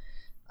 people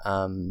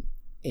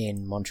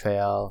in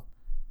Montreal,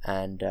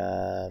 and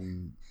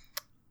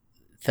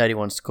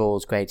 31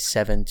 schools, grades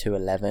 7 to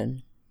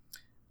 11.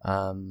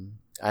 And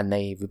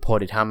they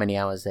reported how many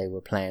hours they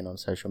were playing on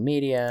social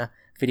media,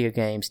 video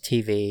games,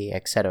 TV,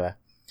 etc.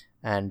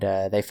 And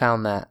they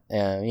found that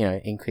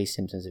increased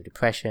symptoms of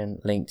depression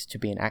linked to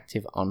being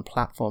active on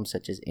platforms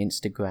such as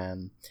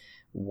Instagram,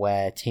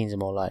 where teens are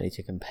more likely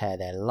to compare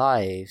their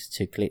lives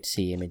to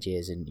glitzy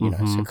images, and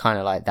so kind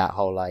of like that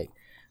whole like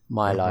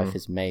my life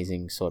is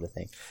amazing sort of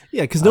thing.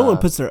 Yeah, because no one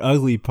puts their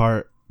ugly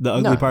part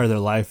of their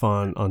life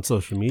on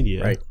social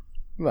media.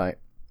 Right.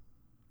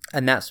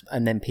 And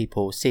then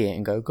people see it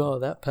and go,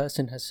 God, that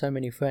person has so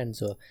many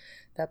friends, or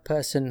that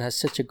person has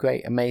such a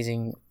great,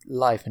 amazing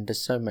life and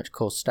does so much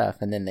cool stuff,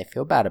 and then they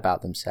feel bad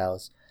about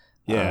themselves.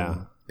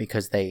 Yeah.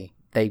 Because they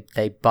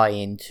buy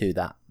into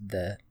that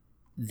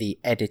the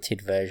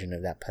edited version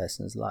of that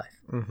person's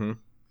life. Mm-hmm.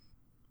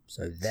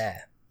 So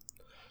there.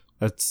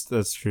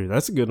 That's true.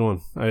 That's a good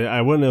one.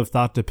 I wouldn't have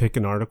thought to pick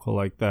an article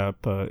like that,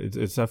 but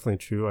it's definitely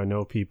true. I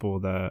know people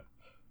that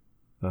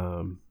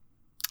people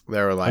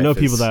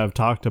that have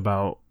talked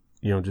about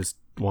just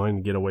wanting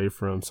to get away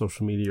from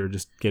social media or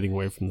just getting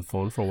away from the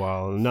phone for a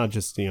while, and not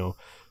just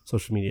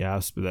social media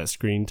apps, but that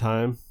screen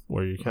time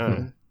where you're kind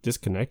of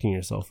disconnecting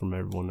yourself from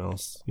everyone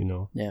else.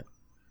 Yeah.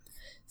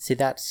 See,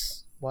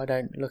 that's why I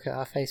don't look at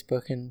our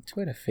Facebook and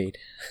Twitter feed.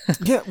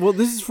 Yeah, well,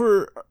 this is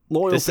for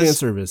loyal fan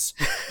service.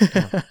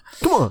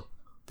 Come on.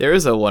 There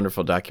is a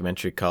wonderful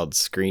documentary called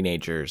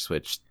Screenagers,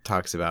 which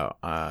talks about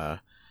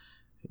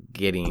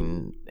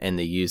getting and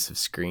the use of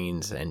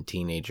screens and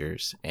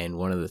teenagers. And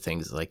one of the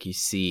things, like, you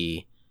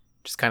see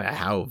just kind of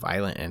how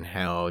violent and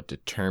how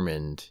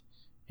determined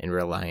and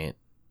reliant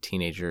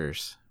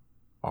teenagers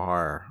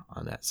are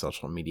on that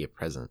social media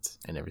presence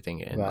and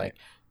everything. And like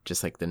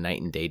just like the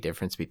night and day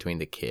difference between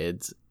the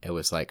kids, it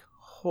was like,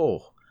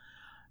 oh.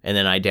 And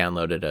then I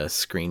downloaded a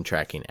screen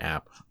tracking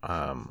app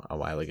a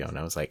while ago, and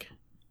I was like,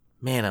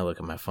 man, I look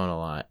at my phone a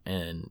lot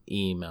and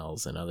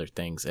emails and other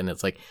things. And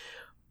it's like,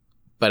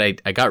 but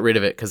I got rid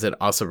of it because it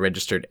also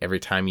registered every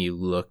time you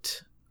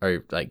looked,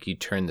 or like you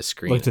turned the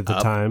screen looked at the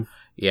up. time.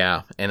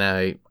 Yeah.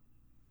 And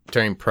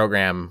during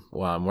program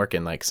while I'm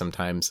working, like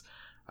sometimes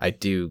I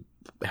do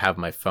have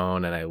my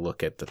phone and I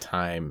look at the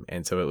time.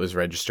 And so it was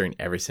registering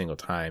every single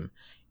time.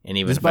 And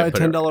even just if buy I a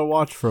put $10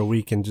 watch for a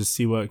week and just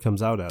see what it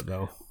comes out at,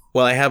 though.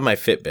 Well, I have my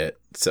Fitbit.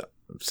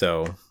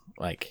 So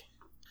like,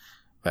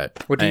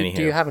 but well, do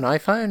you have an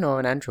iPhone or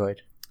an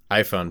Android?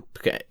 iPhone.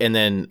 And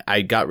then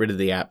I got rid of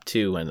the app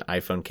too when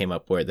iPhone came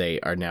up, where they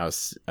are now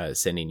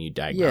sending you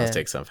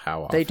diagnostics of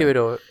how often. They do it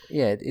all.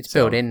 Yeah, it's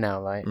built in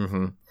now, right?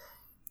 Mm-hmm.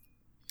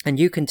 And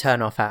you can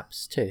turn off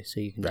apps too, so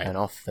you can turn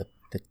off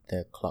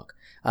the clock.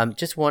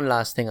 Just one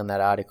last thing on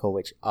that article,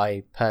 which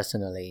I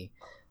personally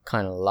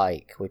kind of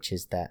like, which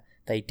is that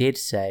they did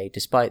say,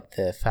 despite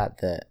the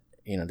fact that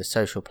the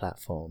social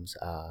platforms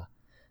are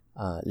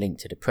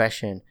linked to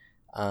depression,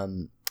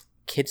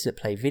 kids that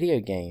play video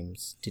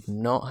games did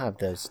not have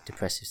those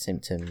depressive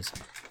symptoms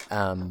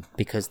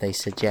because they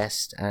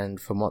suggest, and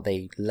from what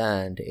they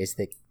learned, is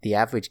that the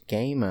average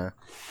gamer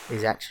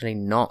is actually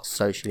not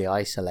socially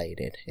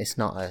isolated. It's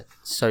not a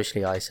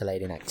socially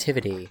isolating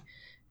activity,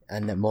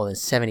 and that more than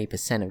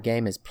 70% of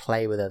gamers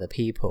play with other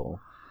people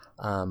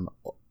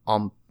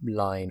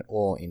online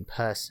or in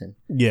person.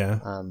 Yeah.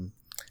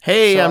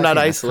 Hey, so I'm not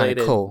I think that's isolated.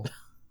 kinda cool.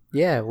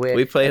 Yeah,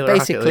 we play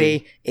basically. Rocket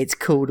League. It's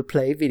cool to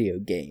play video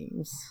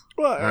games.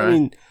 Well, I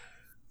mean,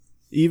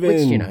 even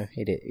which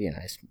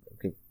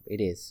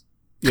it is.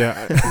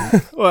 Yeah.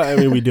 Well, I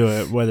mean, we do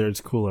it whether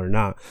it's cool or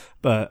not.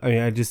 But I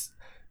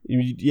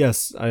mean,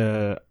 yes,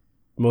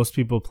 most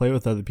people play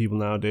with other people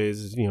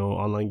nowadays.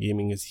 Online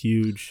gaming is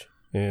huge,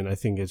 And I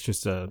think it's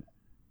just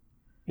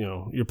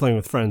you're playing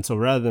with friends. So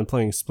rather than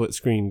playing split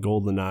screen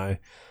GoldenEye,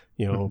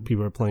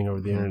 people are playing over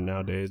the internet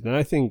nowadays. And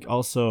I think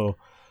also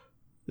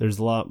there's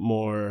a lot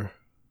more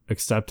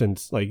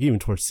acceptance, like even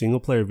towards single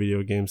player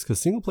video games, because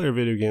single player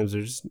video games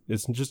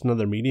it's just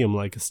another medium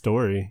like a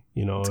story,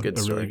 a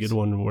really good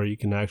one where you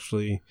can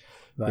actually,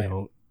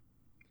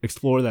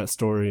 explore that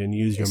story and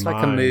use your mind. It's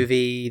like a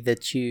movie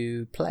that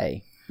you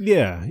play.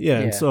 Yeah.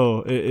 And so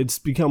it's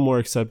become more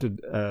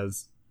accepted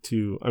as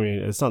to, I mean,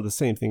 it's not the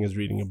same thing as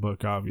reading a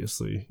book,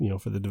 obviously,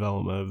 for the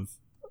development of,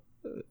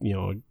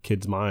 a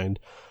kid's mind.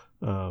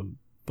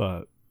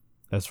 But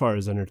as far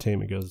as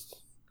entertainment goes,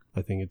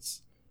 I think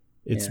it's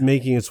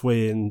making its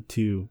way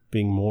into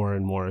being more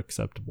and more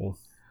acceptable.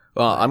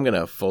 Well, I'm going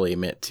to fully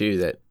admit, too,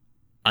 that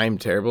I'm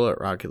terrible at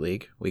Rocket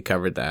League. We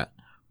covered that.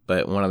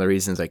 But one of the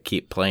reasons I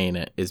keep playing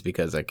it is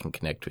because I can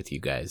connect with you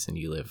guys and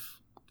you live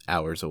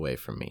hours away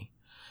from me.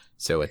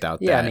 So without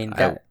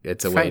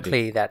it's a frankly,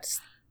 way to...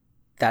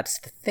 that's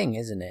the thing,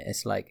 isn't it?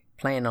 It's like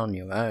playing on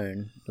your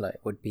own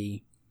would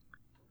be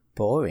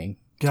boring.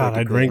 God,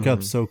 I'd rank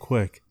up so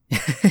quick.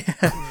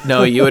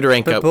 No, you would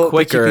rank up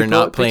quicker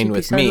not playing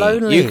with me.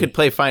 Lonely. You could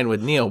play fine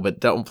with Neil, but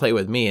don't play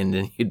with me and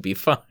then you'd be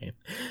fine.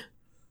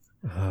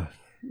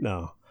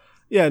 No.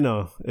 Yeah,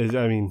 no.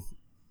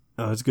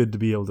 It's good to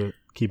be able to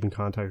keep in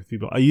contact with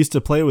people. I used to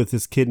play with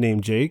this kid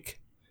named Jake.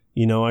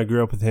 I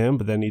grew up with him,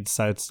 but then he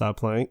decided to stop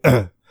playing.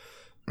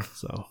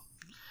 So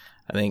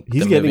I think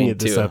he's getting it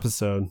this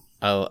episode.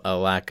 A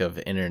lack of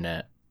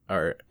internet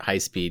or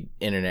high-speed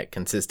internet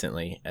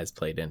consistently has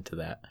played into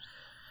that.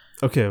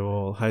 Okay,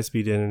 well,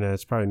 high-speed internet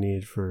is probably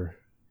needed for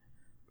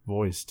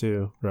voice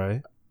too,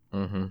 right?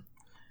 Mm-hmm.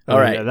 All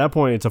right. At that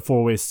point, it's a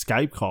 4-way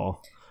Skype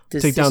call.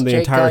 Take down the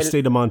entire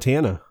state of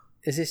Montana.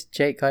 Is this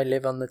Jake guy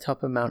live on the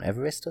top of Mount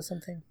Everest or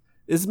something?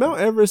 Is Mount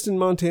Everest in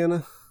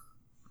Montana?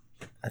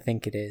 I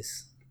think it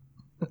is.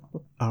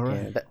 All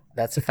right. Yeah,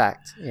 that's a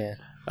fact, yeah.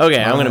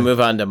 Okay, I'm going to move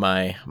on to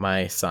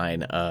my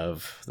sign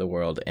of the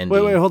world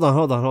ending. Wait, hold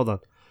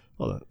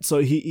on. So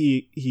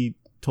he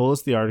told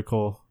us the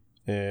article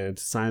and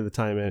it's a sign of the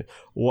time ending.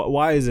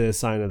 Why is it a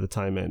sign of the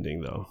time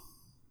ending, though?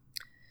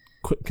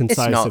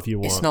 Concise if you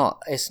want.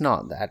 It's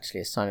not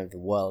actually a sign of the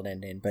world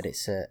ending, but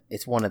it's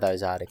one of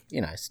those articles.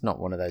 It's not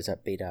one of those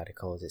upbeat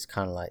articles. It's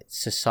kind of like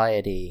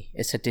society.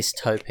 It's a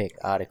dystopic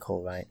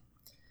article, right?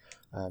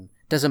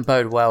 Doesn't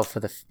bode well for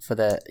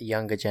the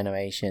younger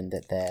generation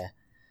that they're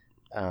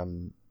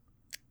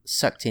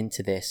sucked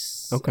into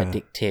this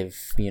addictive,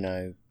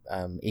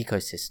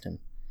 ecosystem.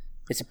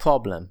 It's a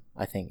problem.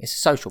 I think it's a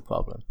social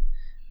problem.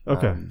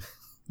 Okay.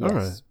 Yes. All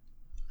right.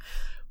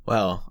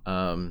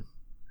 Well,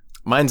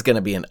 mine's going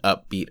to be an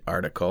upbeat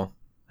article,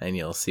 and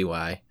you'll see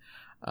why.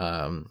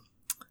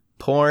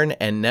 Porn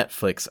and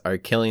Netflix are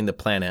killing the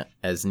planet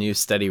as new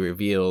study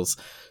reveals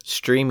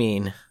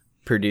streaming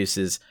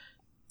produces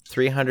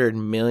 300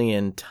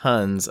 million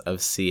tons of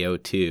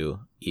CO2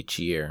 each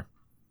year.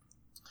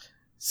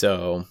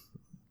 So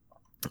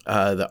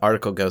the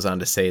article goes on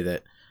to say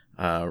that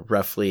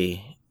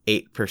roughly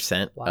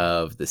 8%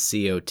 of the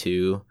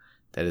CO2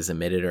 that is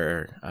emitted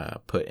or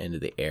put into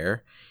the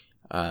air,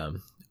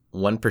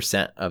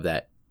 1% of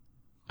that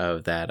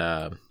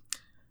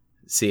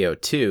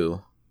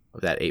CO2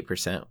 of that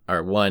 8%,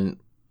 or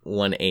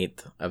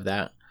 1/8 of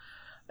that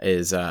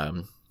is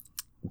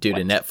due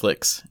to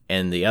Netflix,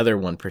 and the other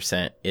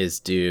 1% is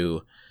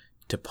due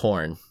to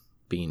porn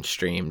being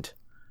streamed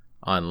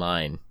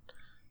online.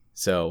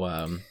 So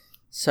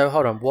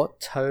hold on.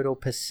 What total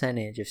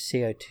percentage of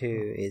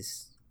CO2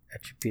 is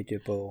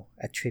attributable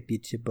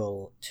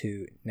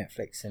to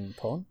Netflix and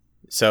porn?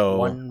 So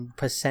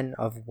 1%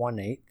 of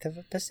 1/8 of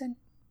a percent,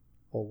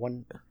 or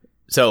one.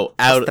 So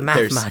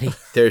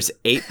there's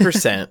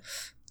 8%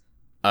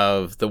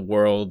 of the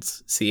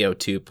world's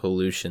CO2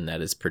 pollution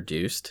that is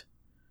produced.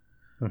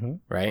 Mm-hmm.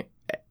 Right,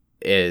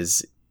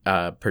 is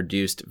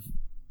produced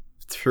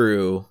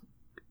through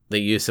the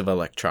use of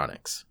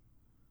electronics.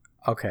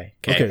 Okay.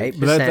 But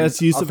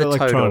that's use of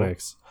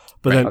electronics.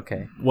 Total. But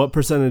then, what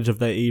percentage of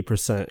that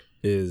 8%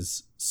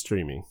 is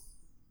streaming?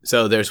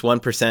 So there's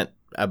 1%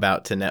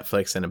 about to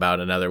Netflix and about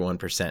another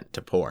 1%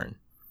 to porn.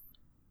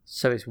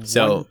 So it's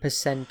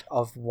 1%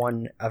 of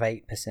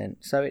 8%.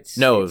 So it's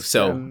no, it's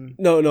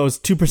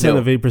 2%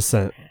 of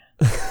 8%.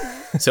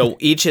 So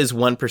each is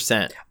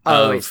 1%.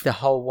 It's the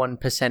whole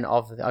 1%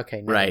 of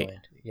okay. Right.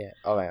 Mind. Yeah.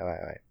 All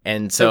right.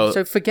 And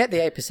so forget the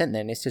 8%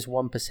 then. It's just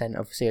 1%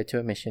 of CO2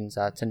 emissions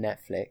are to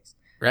Netflix.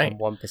 Right. And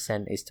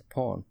 1% is to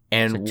porn.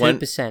 And so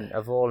 2%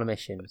 of all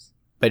emissions.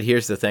 But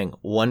here's the thing: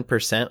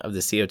 1% of the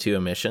CO2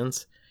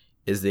 emissions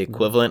is the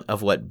equivalent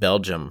of what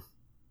Belgium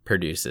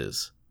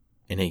produces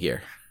in a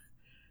year.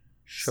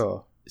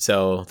 Sure.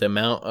 So the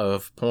amount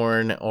of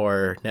porn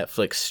or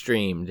Netflix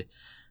streamed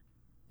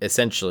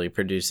essentially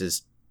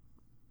produces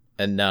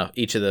enough.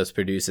 Each of those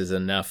produces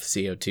enough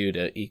CO2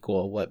 to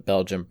equal what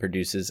Belgium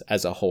produces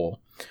as a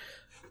whole.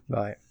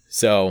 Right.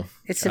 So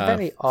it's a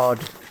very odd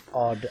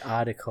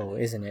article,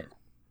 isn't it?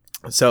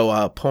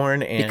 So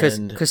porn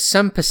and because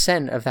some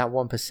percent of that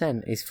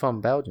 1% is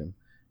from Belgium.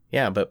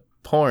 Yeah, but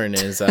porn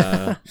is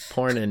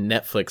porn and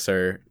Netflix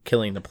are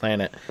killing the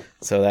planet.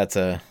 So that's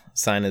a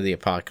sign of the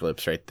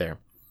apocalypse right there,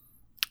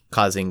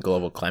 causing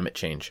global climate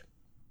change.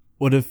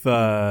 What if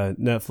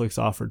Netflix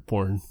offered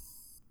porn?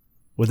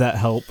 Would that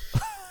help?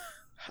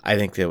 I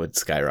think they would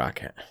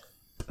skyrocket.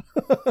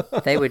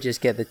 They would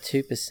just get the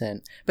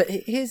 2%. But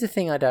here's the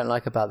thing I don't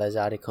like about those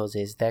articles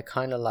is they're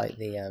kind of like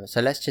the... so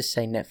let's just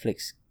say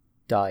Netflix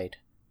died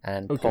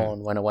and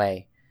porn went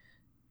away.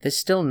 There's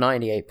still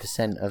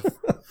 98% of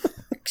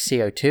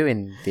CO2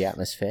 in the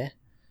atmosphere.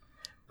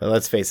 But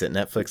let's face it,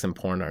 Netflix and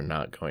porn are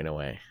not going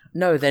away.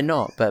 No, they're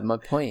not. But my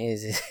point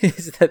is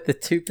that the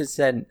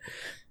 2%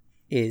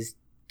 is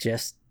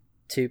just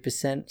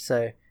 2%.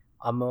 So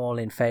I'm all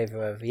in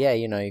favor of,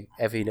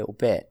 every little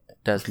bit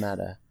does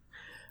matter.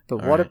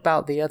 But All what right.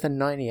 about the other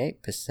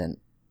 98%?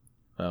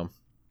 Well,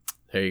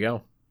 there you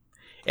go.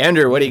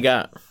 Andrew, what do you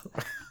got?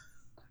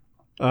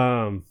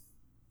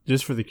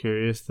 Just for the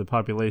curious, the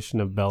population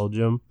of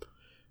Belgium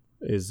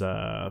is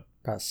About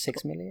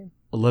 6 million?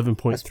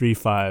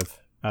 11.35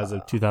 as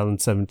of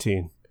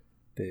 2017.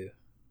 Boo.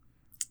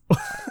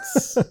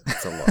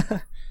 That's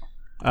a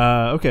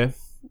lot. Okay,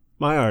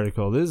 my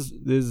article. This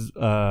is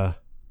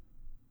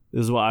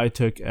what I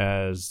took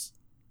as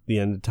the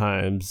end of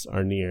times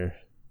are near.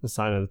 The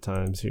sign of the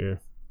times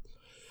here.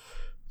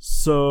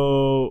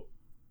 So,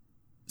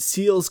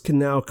 seals can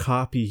now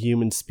copy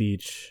human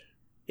speech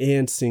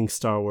and sing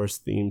Star Wars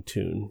theme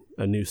tune,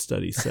 a new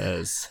study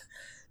says.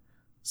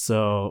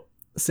 So,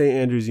 St.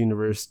 Andrews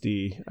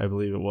University, I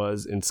believe it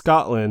was, in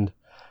Scotland,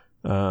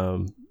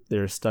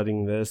 they're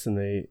studying this, and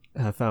they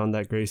have found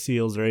that gray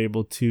seals are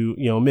able to,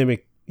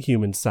 mimic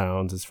human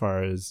sounds as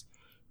far as,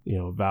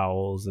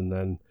 vowels, and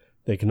then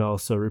they can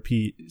also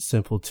repeat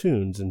simple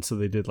tunes. And so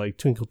they did like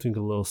Twinkle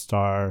Twinkle Little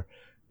Star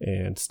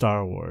and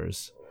Star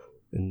Wars.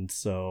 And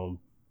so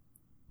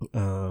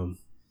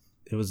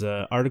it was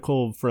an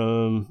article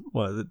from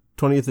the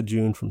 20th of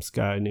June from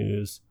Sky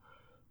News,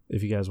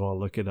 if you guys want to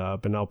look it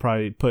up. And I'll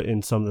probably put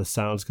in some of the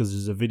sounds because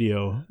there's a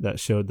video that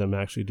showed them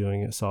actually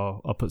doing it.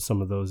 So I'll put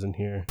some of those in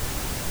here.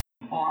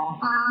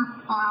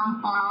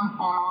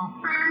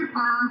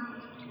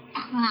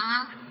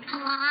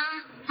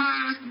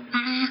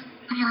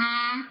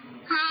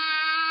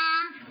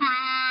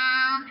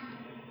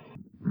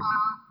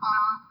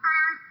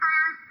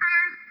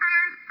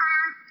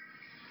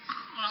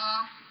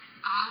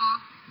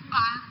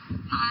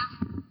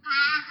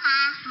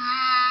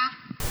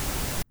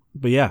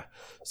 But yeah,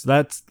 so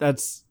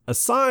that's a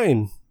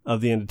sign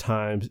of the end of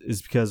times,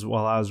 is because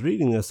while I was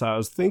reading this, I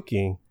was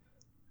thinking,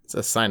 It's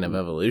a sign of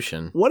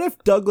evolution. what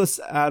if Douglas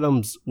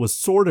Adams was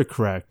sort of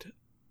correct,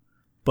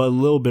 but a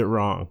little bit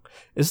wrong?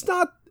 It's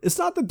not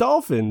the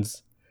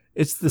dolphins,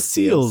 it's the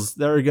seals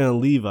that are going to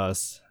leave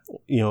us,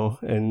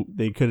 and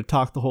they could have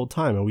talked the whole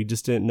time and we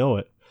just didn't know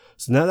it.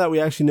 So now that we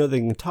actually know they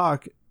can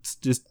talk, it's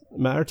just a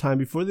matter of time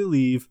before they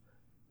leave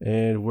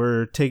and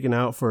we're taken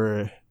out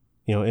for,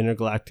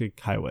 intergalactic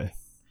highway.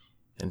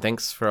 And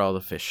thanks for all the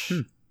fish.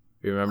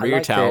 Remember I your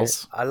like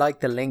towels. I like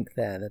the link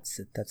there.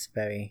 That's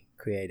very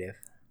creative.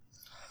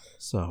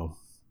 So,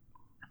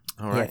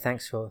 All Yeah, right.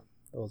 thanks for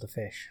all the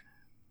fish.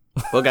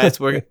 Well, guys,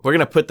 we're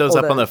gonna put those All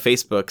up the- on the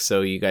Facebook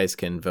so you guys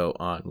can vote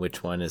on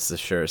which one is the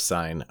sure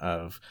sign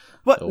of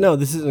what? Oh. No,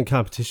 this isn't a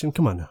competition.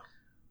 Come on now.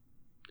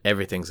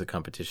 everything's a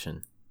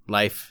competition.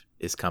 Life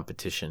is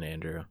competition,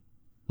 Andrew.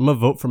 I'm going to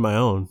vote for my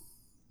own.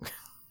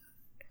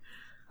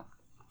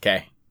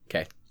 Okay.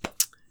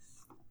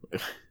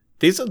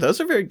 Those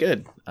are very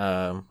good.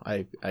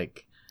 I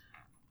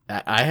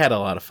had a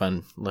lot of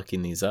fun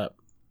looking these up.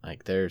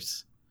 Like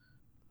there's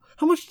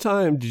How much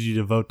time did you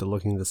devote to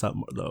looking this up,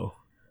 though?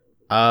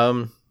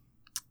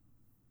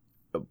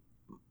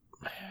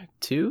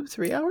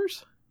 2-3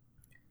 hours.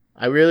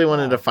 I really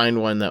wanted to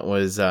find one that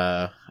was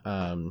I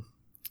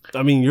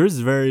mean, yours is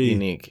very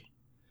unique.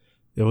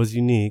 It was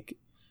unique,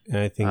 and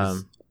I think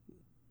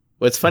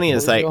What's funny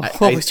is What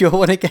was your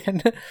one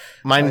again?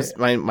 mine's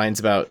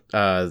about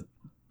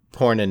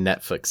porn and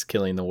Netflix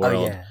killing the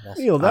world. Oh yeah, that's,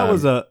 that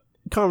was a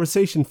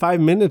conversation 5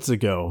 minutes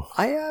ago.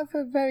 I have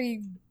a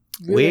very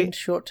We- ruined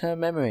short-term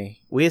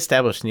memory. We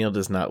established Neil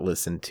does not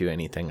listen to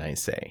anything I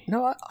say.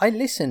 No, I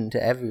listen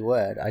to every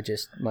word. I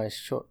just my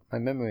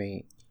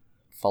memory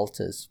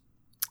falters.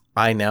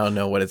 I now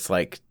know what it's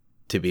like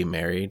to be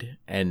married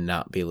and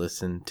not be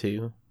listened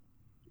to.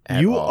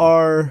 At You all.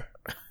 are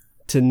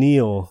to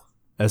Neil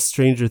as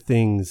Stranger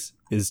Things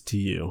is to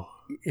you.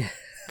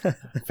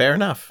 Fair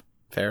enough.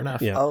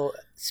 Yeah. Oh,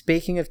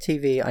 speaking of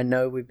TV, I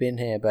know we've been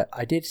here, but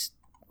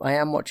I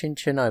am watching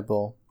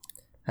Chernobyl,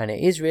 and it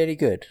is really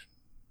good.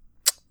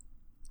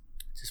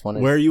 Just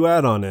wanted Where are you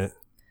at on it?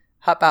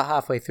 about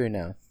halfway through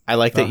now. I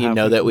like that About you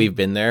know halfway that through. we've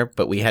been there,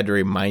 but we had to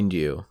remind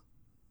you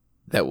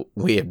that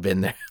we had been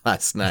there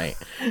last night.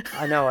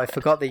 I know, I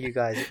forgot that you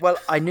guys... Well,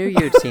 I knew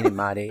you had seen it,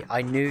 Marty.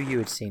 I knew you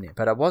had seen it,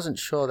 but I wasn't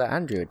sure that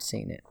Andrew had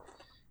seen it.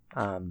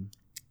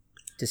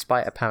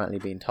 Despite apparently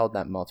being told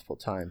that multiple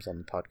times on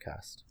the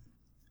podcast.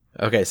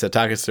 Okay, so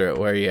talk us through it.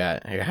 Where are you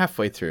at? You're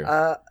halfway through.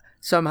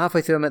 So I'm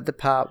halfway through. I'm at the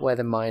part where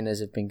the miners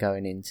have been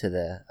going into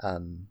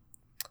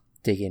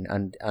digging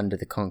under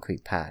the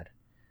concrete pad.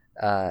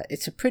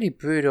 It's a pretty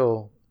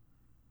brutal.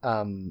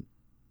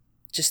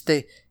 Just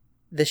the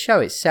show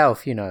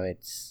itself,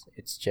 it's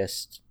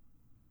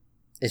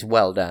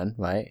well done,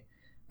 right?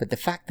 But the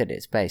fact that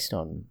it's based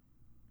on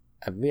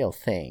a real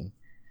thing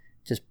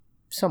just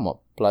somewhat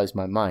blows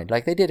my mind.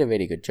 Like, they did a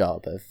really good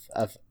job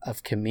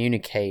of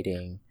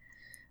communicating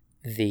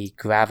the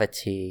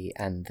gravity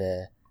and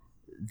the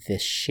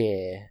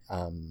sheer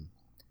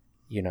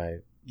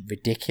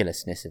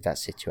ridiculousness of that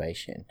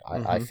situation.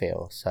 I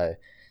feel so.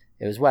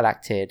 It was well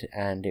acted,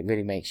 and it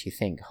really makes you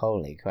think,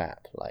 holy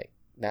crap, like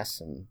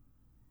that's some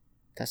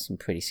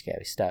pretty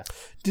scary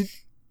stuff. Did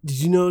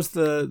you notice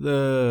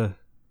the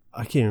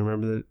I can't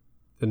remember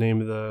the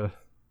name of the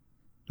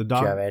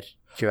dog?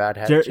 Jared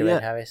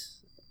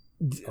Harris.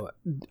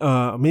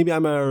 Maybe I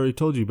might have already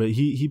told you, but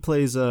he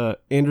plays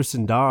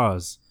Anderson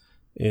Dawes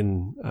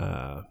in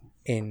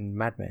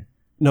Mad Men.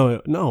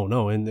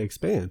 No, in The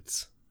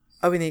Expanse.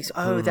 Oh,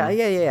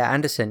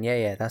 Anderson,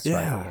 that's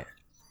right.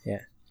 Yeah,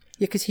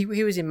 because he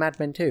was in Mad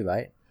Men too,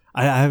 right?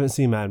 I haven't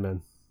seen Mad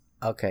Men.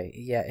 Okay,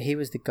 yeah, he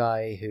was the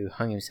guy who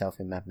hung himself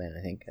in Mad Men,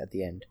 I think, at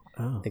the end.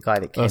 Oh. The guy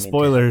that came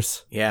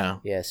spoilers. Yeah,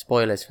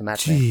 spoilers for Mad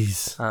Men.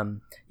 Jeez.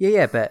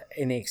 But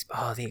in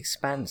The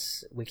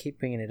Expanse, we keep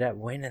bringing it up.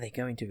 When are they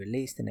going to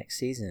release the next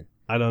season?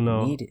 I don't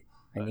know. I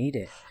need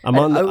it.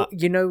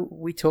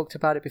 We talked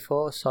about it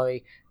before.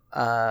 Sorry,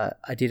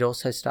 I did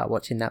also start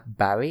watching that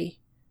Barry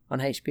on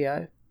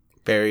HBO.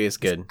 Barry is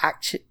good.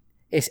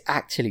 It's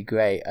actually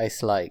great.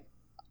 It's like,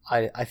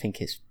 I think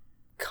it's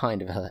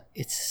kind of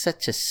it's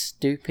such a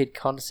stupid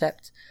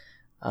concept,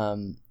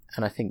 and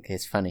I think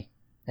it's funny.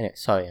 Anyway,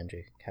 sorry,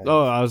 Andrew.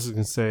 I was just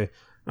gonna say,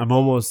 I'm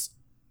probably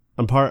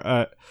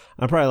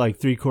like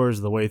 3/4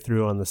 of the way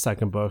through on the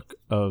second book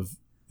of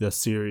the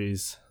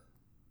series,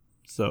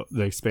 so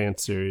the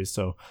Expanse series.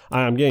 So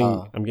I'm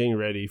getting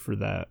ready for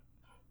that.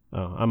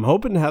 I'm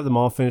hoping to have them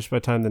all finished by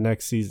the time the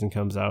next season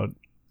comes out.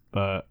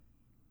 But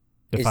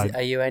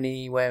are you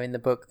anywhere in the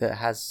book that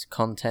has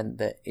content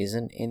that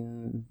isn't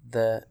in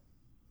the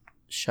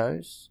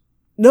shows?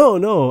 No.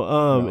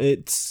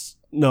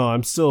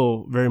 I'm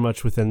still very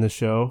much within the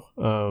show.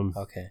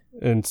 Okay.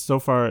 And so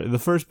far, the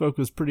first book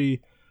was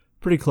pretty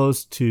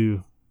close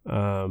to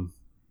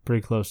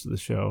the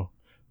show,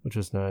 which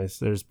was nice.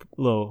 There's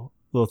little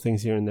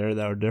things here and there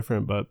that are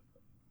different, but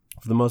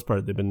for the most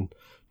part, they've been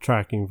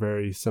tracking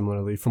very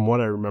similarly from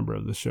what I remember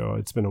of the show.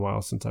 It's been a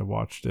while since I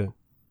watched it.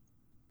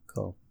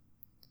 Cool.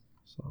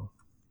 So,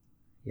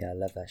 yeah, I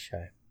love that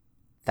show.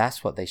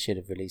 That's what they should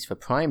have released for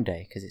Prime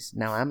Day, because it's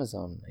now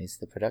Amazon is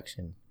the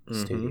production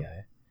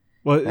studio.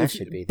 Well,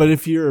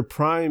 if you're a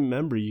Prime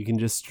member, you can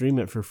just stream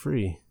it for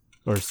free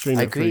or stream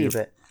it. I agree,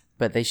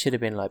 but they should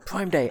have been like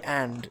Prime Day,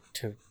 and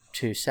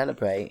to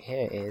celebrate,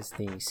 here is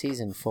the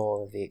season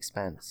 4 of The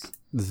Expanse.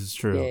 This is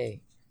true.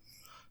 Yay!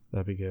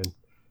 That'd be good.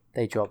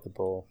 They dropped the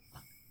ball.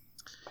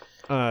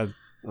 Let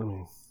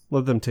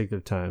them take their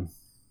time.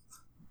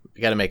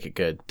 You got to make it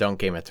good. Don't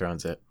Game of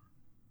Thrones it.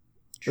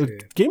 True.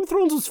 Game of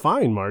Thrones was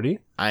fine, Marty.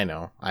 I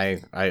know. I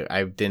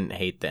didn't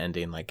hate the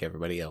ending like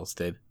everybody else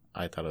did.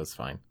 I thought it was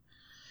fine.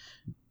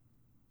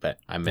 But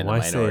I'm in the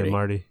minority. Why say it,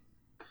 Marty?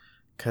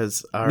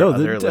 Because other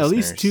listeners... at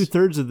least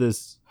 2/3 of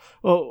this...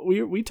 Well,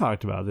 we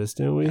talked about this,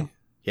 didn't we?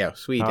 Yeah,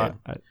 we did.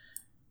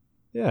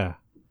 Yeah.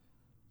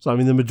 So,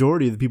 the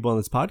majority of the people on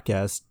this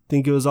podcast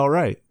think it was all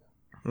right.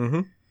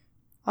 Mm-hmm.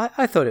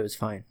 I thought it was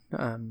fine.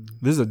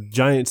 This is a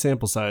giant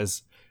sample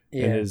size.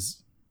 Yeah. And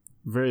is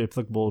very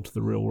applicable to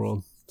the real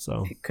world.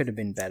 So it could have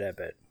been better,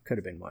 but could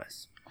have been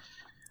worse.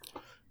 I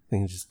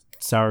think it's just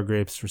sour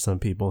grapes for some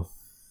people.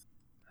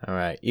 All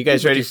right. You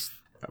guys ready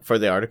for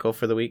the article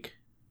for the week?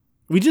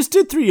 We just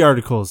did 3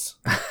 articles.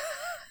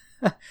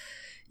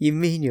 You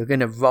mean you're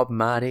going to rob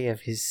Marty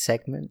of his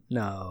segment?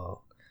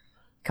 No.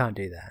 Can't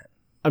do that.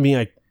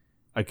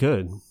 I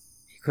could. You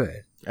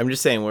could. I'm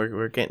just saying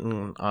we're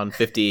getting on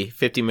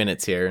 50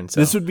 minutes here, and so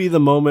this would be the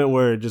moment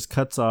where it just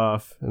cuts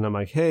off, and I'm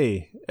like,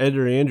 "Hey, Ed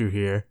or Andrew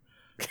here.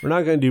 We're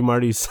not going to do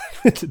Marty's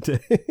segment today."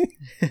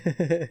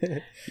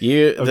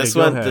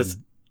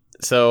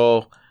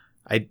 So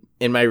I,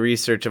 in my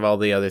research of all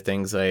the other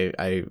things,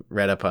 I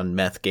read up on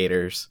meth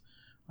gators,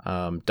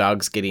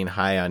 dogs getting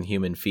high on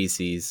human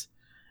feces,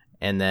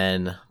 and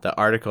then the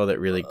article that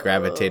really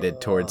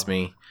gravitated towards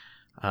me.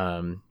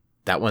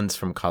 That one's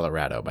from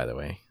Colorado, by the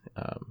way.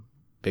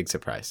 Big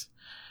surprise.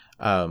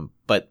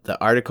 But the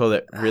article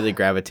that really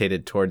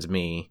gravitated towards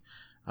me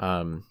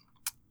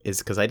is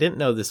because I didn't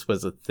know this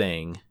was a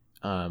thing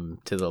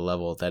to the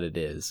level that it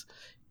is.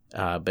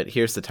 But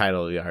here's the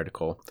title of the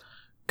article.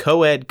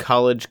 Co-ed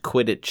college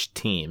Quidditch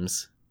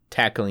teams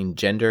tackling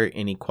gender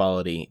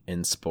inequality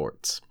in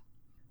sports.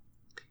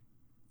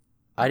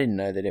 I didn't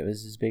know that it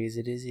was as big as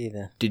it is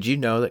either. Did you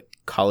know that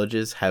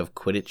colleges have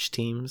Quidditch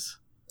teams?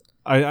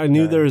 I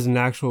knew there was an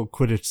actual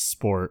Quidditch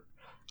sport.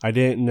 I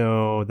didn't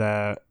know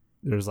that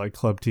there's like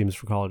club teams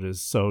for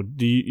colleges. So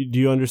do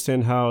you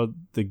understand how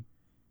the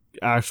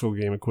actual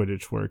game of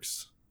Quidditch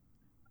works?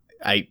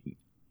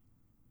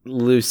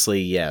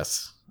 Loosely,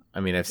 yes. I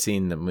mean, I've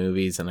seen the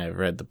movies and I've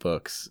read the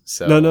books.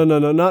 So No,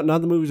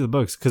 not the movies or the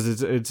books,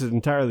 because it's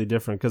entirely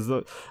different. Because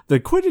the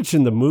Quidditch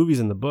in the movies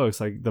and the books,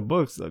 like the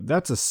books,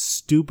 that's a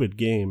stupid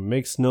game.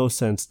 Makes no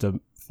sense to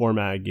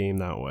format a game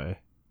that way.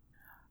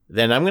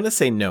 Then I'm gonna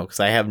say no,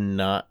 because I have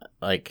not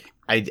like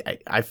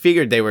I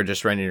figured they were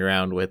just running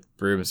around with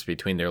brooms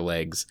between their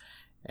legs,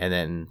 and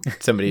then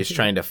somebody's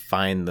trying to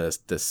find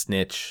the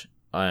snitch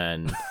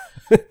on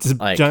It's a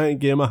like, giant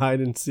game of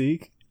hide and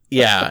seek.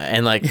 yeah,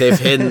 and like they've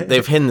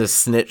hidden the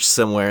snitch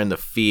somewhere in the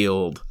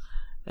field,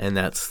 and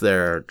that's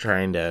they're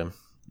trying to.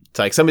 It's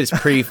like somebody's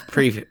pre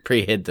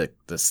hid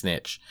the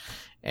snitch,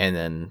 and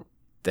then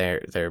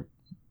they're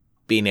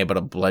being able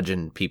to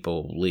bludgeon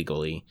people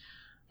legally.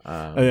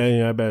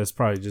 Yeah, I bet it's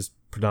probably just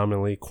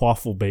predominantly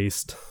quaffle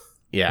based.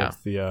 Yeah,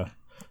 With the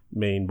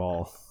main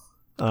ball.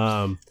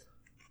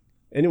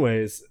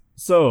 Anyways,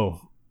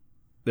 so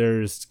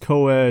there's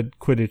co-ed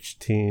Quidditch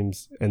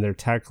teams, and they're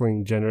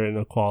tackling gender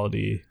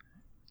inequality.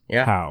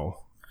 yeah. How?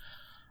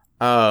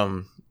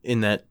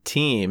 In that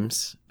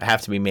teams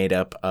have to be made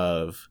up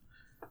of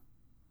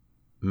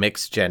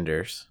mixed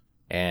genders,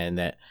 and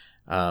that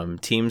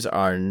teams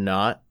are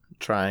not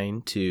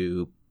trying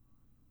to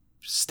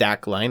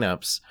stack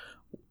lineups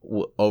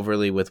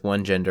overly with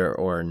one gender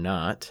or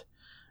not.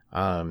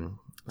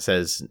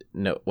 Says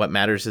no. What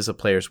matters is a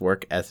player's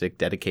work ethic,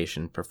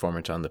 dedication,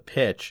 performance on the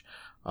pitch,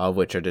 all of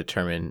which are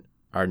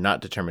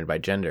not determined by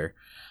gender.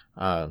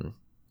 And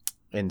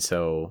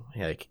so,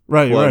 like,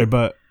 Right,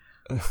 but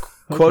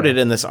quoted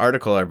in this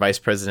article are vice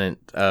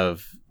president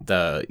of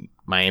the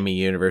Miami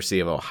University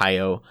of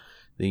Ohio,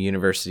 the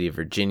University of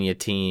Virginia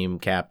team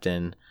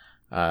captain,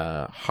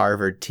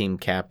 Harvard team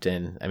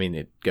captain. I mean,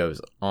 it goes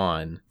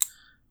on.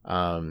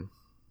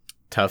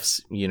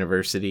 Tufts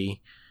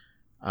University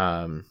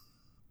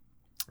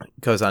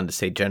goes on to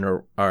say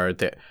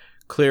the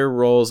clear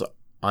roles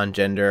on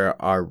gender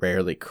are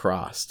rarely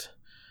crossed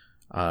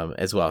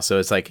as well. So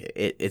it's like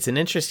it's an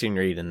interesting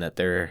read in that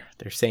they're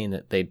saying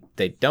that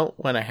they don't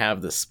want to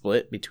have the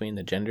split between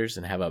the genders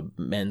and have a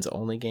men's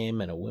only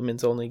game and a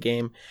women's only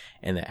game,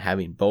 and that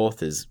having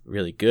both is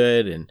really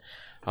good and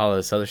all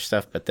this other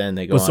stuff. But then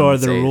they go on. So are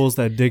and there say, rules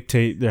that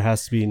dictate there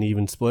has to be an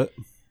even split?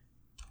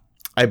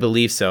 I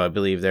believe so. I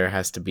believe there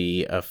has to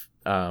be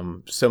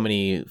so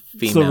many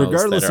females. So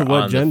regardless that are of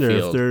what on gender, the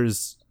if field.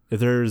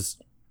 there's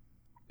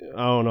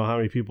I don't know how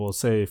many people,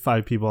 say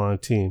 5 people on a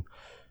team,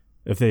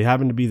 if they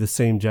happen to be the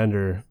same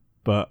gender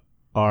but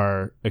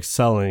are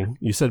excelling,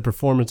 you said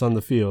performance on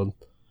the field,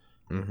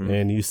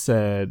 and you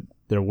said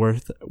their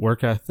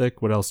work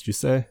ethic. What else did you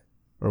say,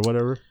 or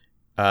whatever?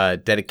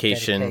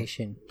 Dedication.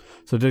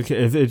 So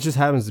if it just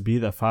happens to be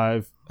that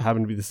 5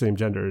 happen to be the same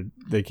gender,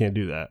 they can't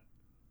do that.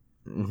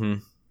 Mm-hmm.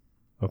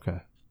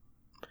 Okay.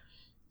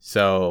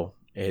 So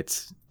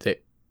as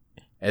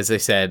they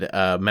said,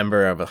 a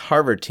member of a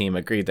Harvard team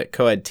agreed that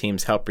co-ed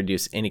teams help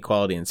reduce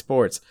inequality in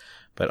sports,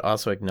 but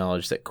also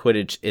acknowledged that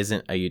Quidditch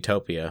isn't a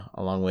utopia,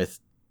 along with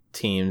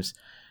teams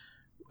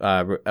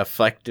rarely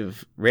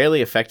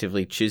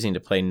effectively choosing to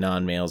play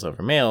non-males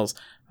over males.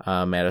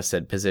 Maddow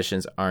said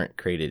positions aren't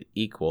created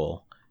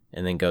equal,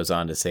 and then goes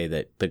on to say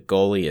that the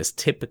goalie is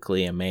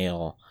typically a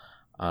male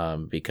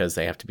because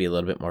they have to be a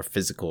little bit more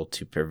physical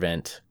to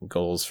prevent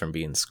goals from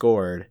being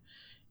scored.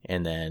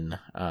 And then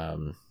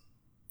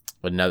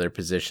another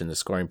position, the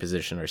scoring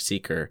position or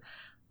seeker,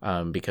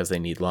 because they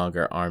need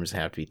longer arms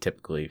and have to be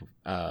typically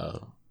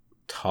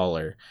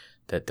taller,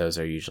 that those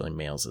are usually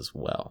males as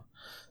well.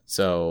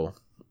 So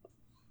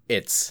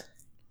it's...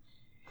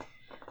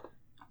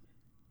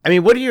 I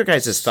mean, what are your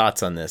guys'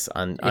 thoughts on this?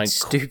 It's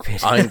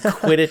stupid. On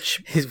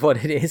Quidditch? Is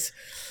what it is.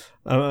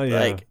 Yeah.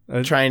 Like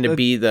trying to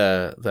be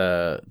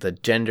the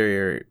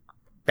gender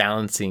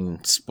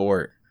balancing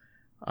sport.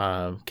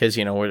 Because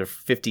we're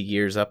 50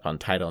 years up on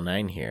Title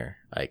IX here,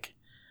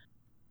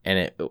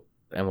 and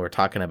we're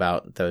talking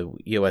about the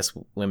U.S.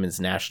 women's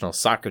national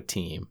soccer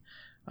team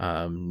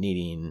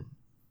needing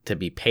to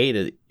be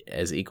paid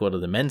as equal to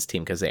the men's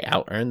team because they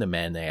out earn the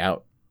men, they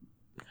out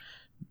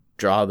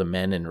draw the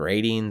men in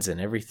ratings and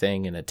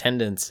everything and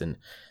attendance, and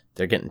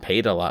they're getting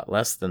paid a lot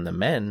less than the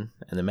men,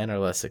 and the men are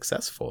less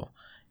successful.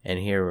 And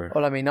here,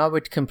 well, I mean, I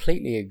would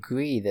completely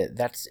agree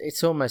that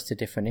it's almost a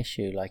different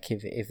issue. Like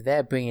if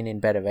they're bringing in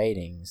better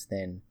ratings,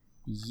 then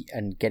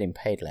and getting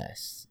paid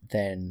less,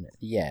 then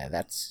yeah,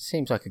 that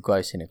seems like a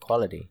gross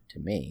inequality to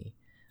me.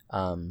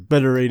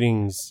 Better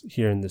ratings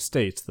here in the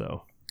States,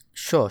 though.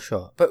 Sure,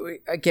 but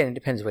again, it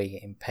depends where you're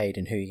getting paid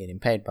and who you're getting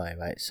paid by,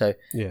 right? So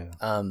yeah.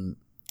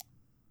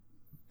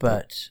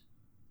 But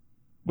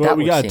well,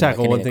 we gotta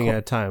tackle one thing at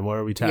a time. What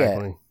are we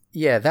tackling?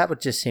 Yeah, that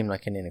would just seem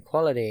like an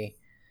inequality.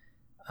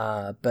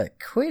 But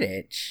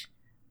Quidditch,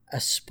 a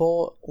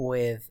sport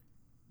with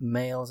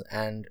males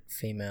and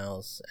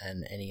females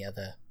and any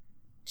other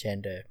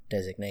gender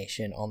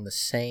designation in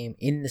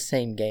the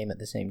same game at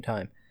the same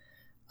time.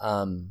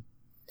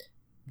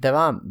 There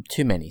aren't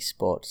too many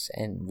sports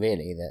and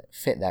really that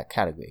fit that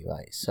category,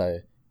 right? So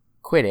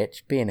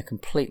Quidditch being a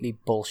completely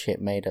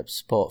bullshit made up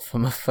sport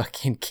from a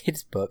fucking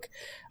kid's book.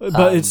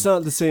 But it's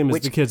not the same as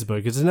which- the kids'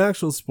 book. It's an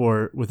actual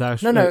sport with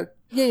actual. No.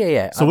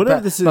 Yeah. So whatever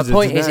But this is, my it's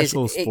point an is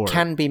actual it sport.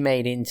 can be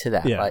made into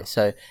that, Yeah. right?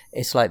 So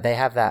it's like they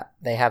have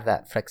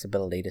that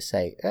flexibility to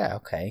say, yeah,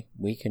 okay,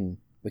 we can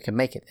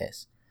make it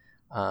this.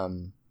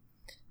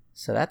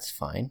 So that's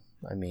fine.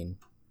 I mean,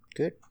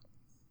 good.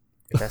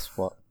 If that's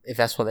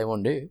what they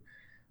want to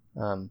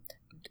do.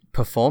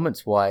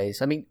 Performance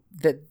wise, I mean,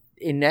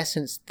 in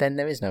essence, then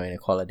there is no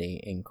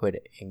inequality in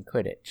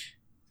Quidditch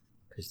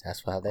because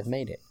that's how they've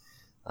made it.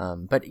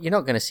 But you're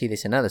not going to see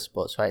this in other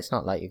sports, right? It's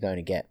not like you're going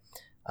to get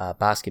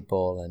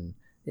basketball and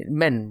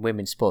men and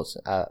women's sports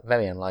are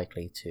very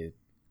unlikely to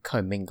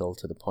commingle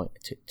to the point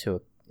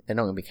to they're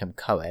not going to become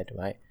co-ed,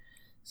 right?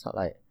 It's not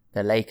like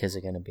the Lakers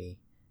are going to be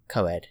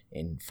co-ed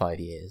in 5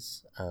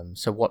 years.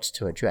 So what's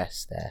to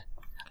address there?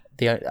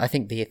 I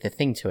think the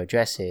thing to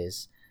address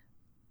is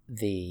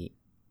the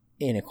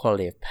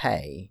inequality of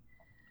pay,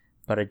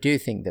 but I do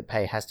think that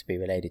pay has to be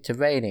related to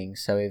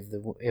ratings. So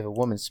if a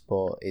women's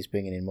sport is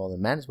bringing in more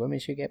than men's, women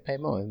should get paid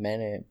more. If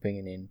men are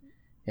bringing in,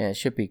 it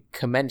should be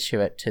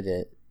commensurate to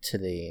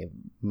the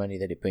money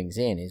that it brings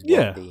in. Is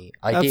what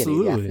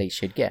ideally the athlete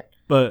should get.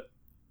 But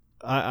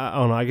I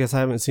don't know. I guess I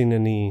haven't seen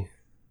any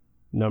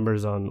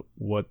numbers on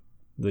what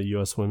the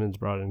U.S. women's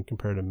brought in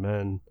compared to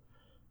men,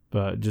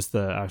 but just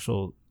the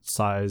actual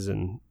size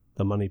and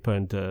the money put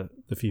into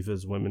the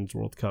FIFA's Women's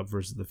World Cup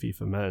versus the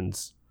FIFA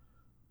Men's,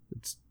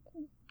 it's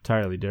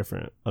entirely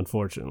different,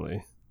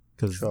 unfortunately,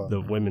 because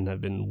the women have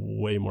been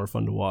way more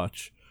fun to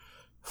watch.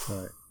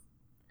 Right.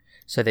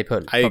 So they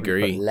put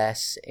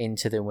less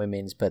into the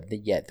women's, but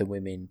yet the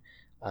women.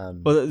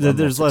 Well,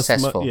 there's less.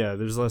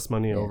 There's less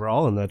money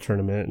overall in that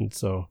tournament, and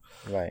so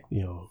right.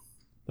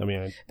 I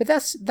mean, but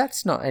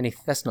that's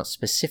not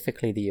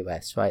specifically the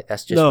US, right?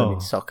 That's just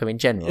women's soccer in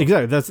general.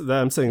 Exactly.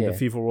 I'm saying the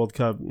FIFA World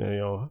Cup,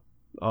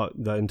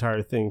 the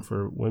entire thing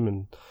for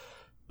women.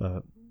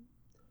 But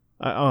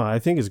I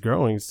think it's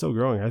growing. It's still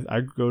growing.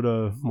 I go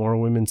to more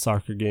women's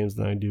soccer games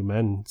than I do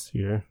men's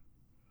here.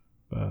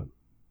 But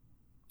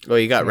well,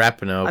 you got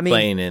Rapinoe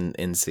playing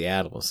in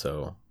Seattle,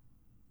 so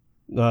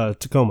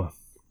Tacoma.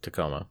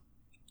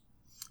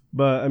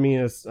 But I mean,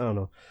 I don't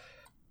know.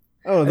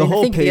 Oh, the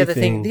whole pay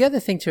thing. The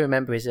other thing to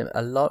remember is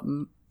a lot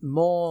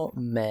more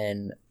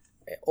men,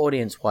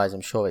 audience-wise,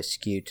 I'm sure it's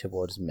skewed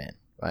towards men,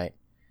 right?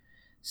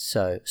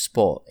 So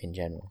sport in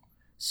general.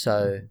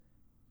 So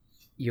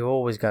you're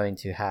always going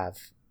to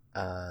have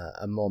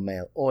a more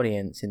male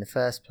audience in the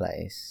first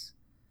place,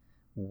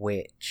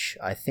 which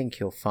I think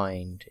you'll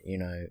find,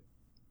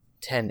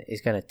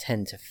 is going to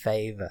tend to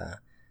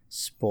favor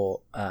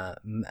sport,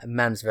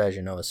 man's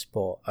version of a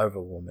sport over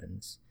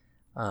woman's,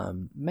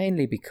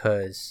 mainly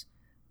because.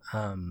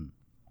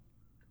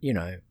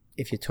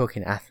 If you're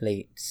talking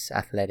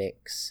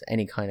athletics,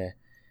 any kind of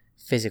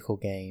physical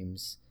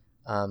games,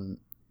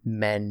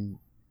 men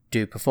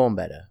do perform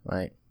better,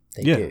 right?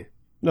 They do.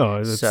 No,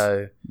 it's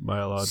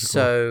biological.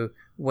 So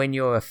when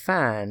you're a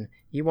fan,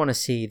 you want to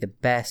see the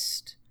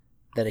best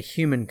that a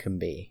human can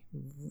be.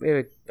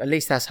 At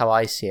least that's how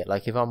I see it.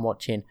 Like if I'm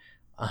watching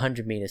a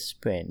 100-meter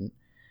sprint,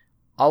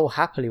 I'll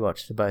happily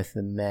watch both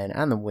the men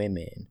and the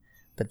women.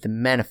 But the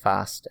men are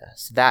faster.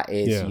 So that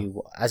is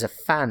you, as a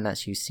fan,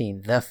 that's you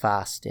seeing the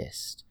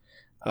fastest.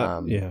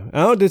 I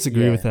don't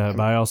disagree with that,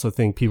 but I also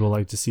think people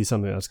like to see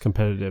something that's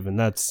competitive, and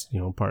that's,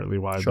 partly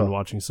why I've been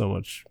watching so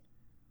much.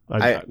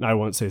 I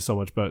won't say so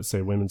much, but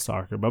say women's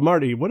soccer. But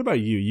Marty, what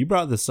about you? You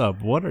brought this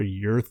up. What are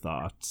your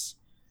thoughts?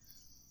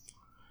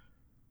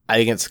 I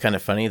think it's kind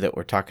of funny that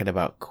we're talking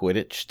about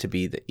Quidditch to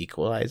be the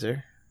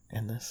equalizer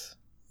in this.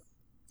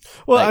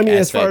 Well, I mean,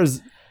 as far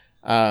as...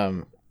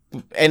 and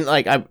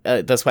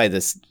that's why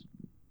this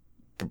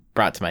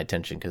brought to my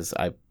attention, because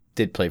I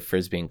did play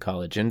Frisbee in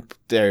college, and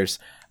there's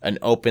an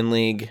open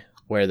league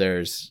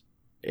where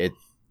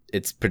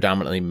it's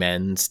predominantly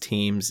men's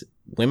teams.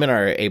 Women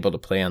are able to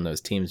play on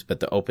those teams, but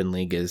the open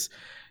league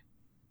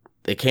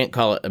they can't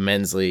call it a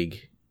men's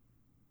league.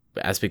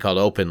 It has to be called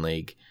open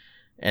league.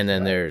 And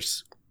then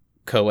there's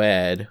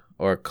co-ed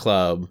or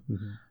club,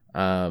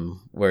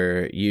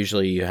 where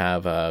usually you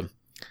have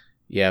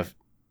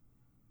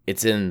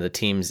it's in the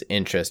team's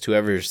interest.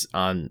 Whoever's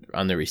on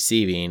the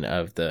receiving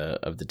of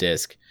the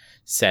disc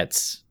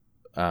sets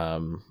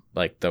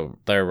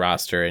their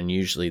roster, and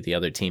usually the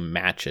other team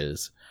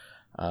matches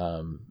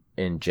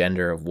in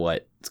gender of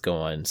what's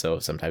going. So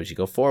sometimes you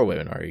go 4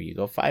 women, or you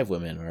go 5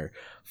 women, or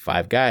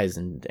 5 guys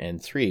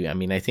and 3. I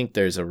mean, I think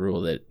there's a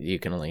rule that you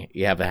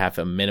have to have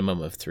a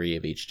minimum of 3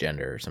 of each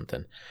gender or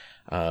something.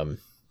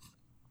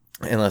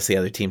 Unless the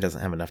other team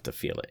doesn't have enough to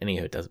field it.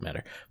 Anywho, it doesn't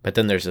matter. But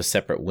then there's a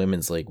separate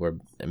women's league where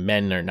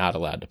men are not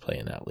allowed to play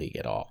in that league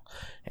at all.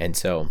 And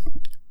so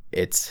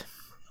it's...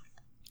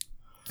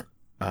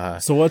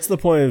 so what's the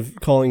point of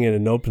calling it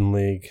an open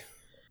league?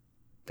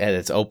 And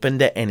it's open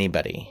to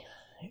anybody.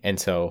 And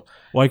so...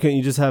 Why can't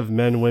you just have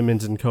men,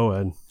 women's, and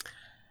co-ed?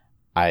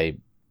 I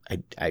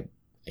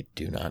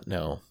do not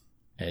know.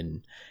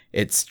 And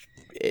it's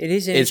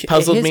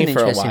puzzled it is me an for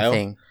a interesting while.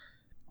 Thing.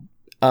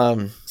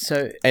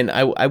 So, And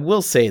I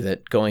will say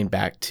that going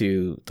back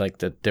to like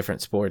the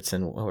different sports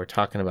and what we're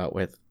talking about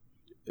with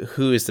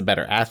who is the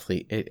better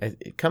athlete,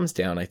 it comes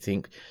down, I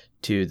think,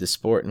 to the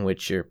sport in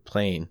which you're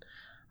playing.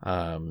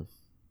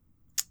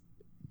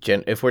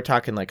 If we're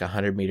talking like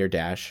 100-meter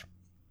dash,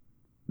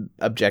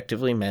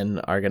 objectively, men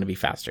are going to be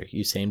faster.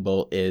 Usain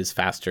Bolt is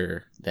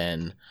faster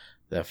than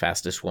the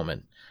fastest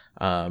woman.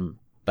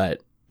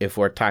 But if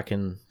we're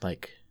talking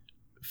like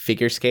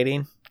figure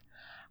skating,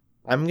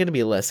 I'm going to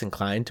be less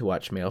inclined to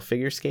watch male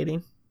figure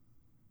skating.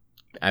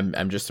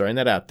 I'm just throwing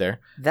that out there.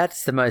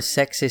 that's the most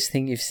sexist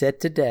thing you've said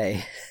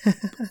today.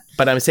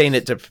 But I'm saying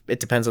it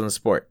depends on the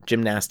sport.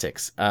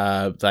 Gymnastics,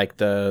 like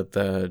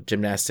the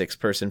gymnastics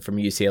person from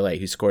UCLA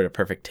who scored a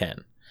perfect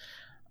 10.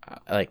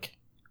 Like,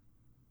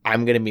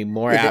 I'm going to be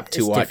more apt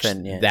to watch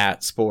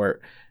that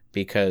sport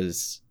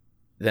because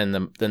than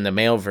the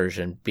male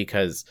version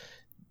because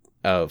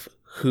of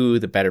who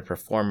the better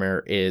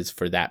performer is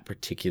for that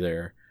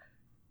particular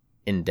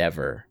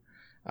endeavor.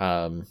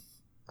 That's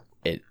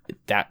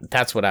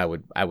what I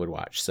would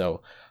watch.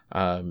 So,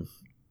 and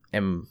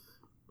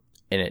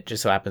it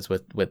just so happens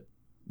with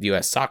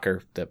U.S.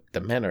 soccer,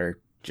 the men are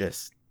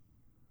just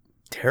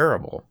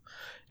terrible,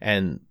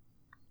 and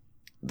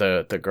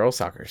the girls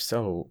soccer is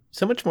so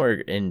much more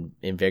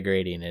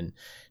invigorating and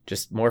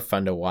just more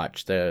fun to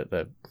watch.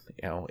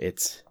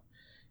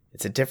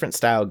 It's a different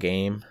style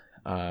game,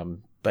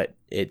 but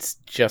it's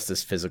just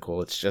as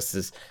physical. It's just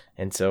as,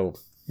 and so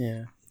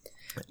yeah.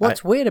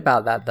 What's weird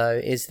about that, though,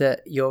 is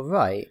that you're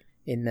right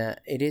in that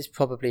it is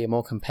probably a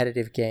more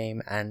competitive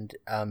game, and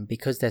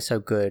because they're so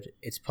good,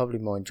 it's probably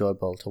more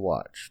enjoyable to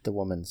watch the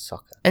women's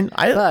soccer.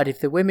 But if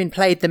the women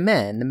played the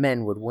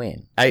men would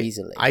win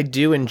easily. I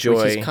do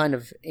enjoy, which is kind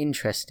of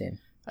interesting.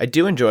 I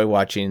do enjoy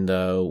watching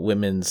the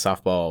women's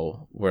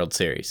softball World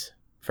Series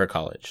for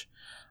college,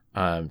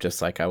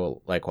 just like I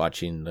will like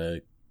watching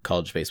the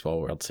college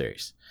baseball World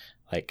Series.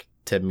 Like,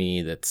 to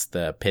me, that's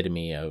the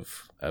epitome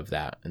of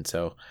that, and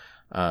so.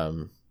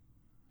 And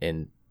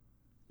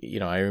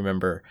I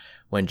remember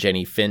when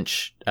Jenny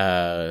Finch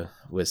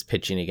was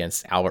pitching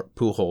against Albert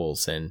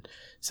Pujols and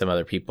some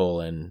other people,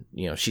 and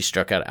she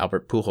struck out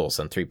Albert Pujols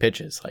on 3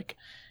 pitches. Like,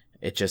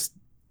 it just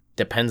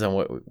depends on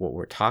what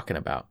we're talking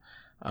about.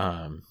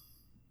 But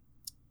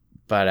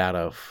out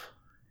of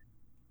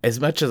as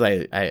much as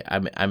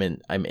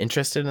I'm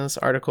interested in this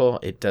article,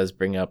 it does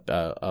bring up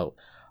a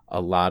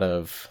lot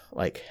of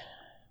like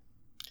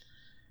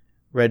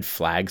red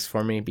flags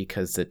for me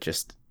because it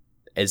just.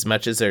 As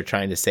much as they're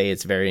trying to say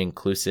it's very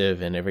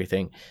inclusive and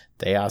everything,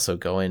 they also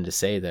go in to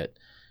say that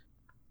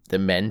the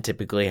men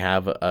typically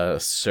have a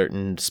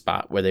certain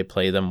spot where they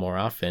play them more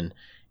often,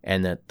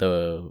 and that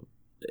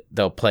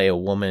they'll play a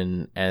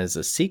woman as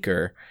a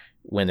seeker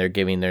when they're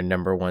giving their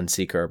number one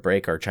seeker a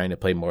break or trying to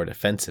play more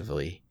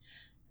defensively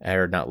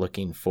or not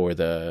looking for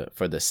the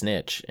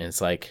snitch. And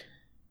it's like,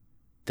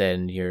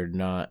 then you're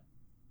not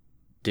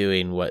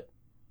doing what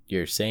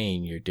you're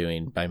saying you're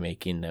doing by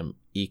making them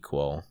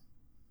equal.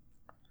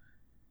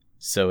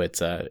 So it's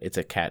a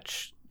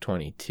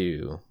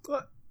catch-22.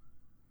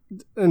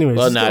 Anyways,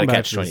 well, not a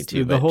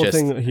catch-22, but whole just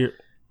thing here.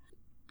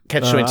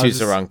 Catch-22 is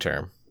the wrong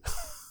term.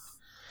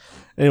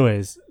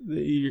 Anyways,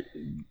 the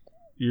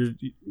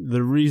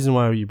reason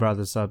why you brought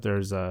this up,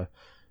 there's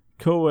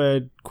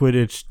co-ed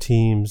Quidditch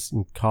teams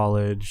in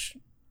college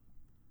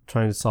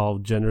trying to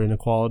solve gender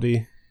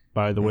inequality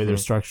by the way they're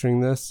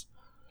structuring this.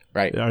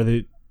 Right.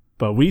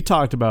 But we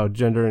talked about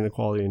gender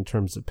inequality in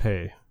terms of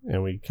pay,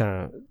 and we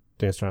kind of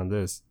danced around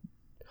this.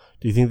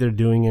 Do you think they're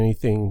doing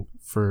anything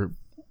for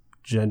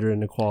gender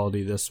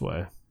inequality this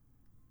way?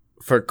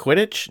 For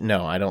Quidditch?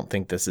 No, I don't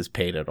think this is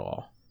paid at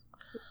all.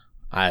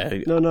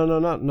 No,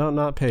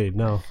 not paid.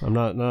 No, I'm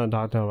not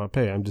talking about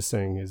pay. I'm just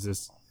saying,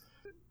 is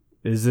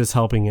this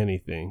helping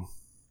anything,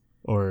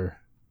 or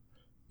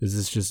is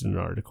this just an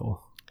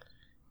article?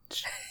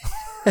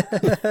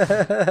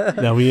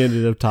 Now we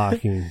ended up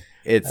talking.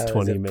 It's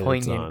 20 minutes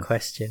poignant on.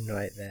 Question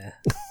right there.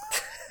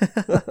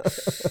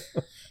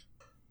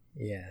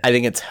 Yeah, I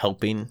think it's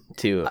helping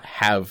to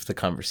have the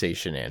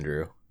conversation,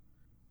 Andrew.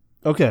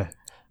 Okay,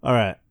 all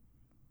right.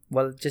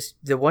 Well, just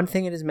the one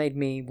thing it has made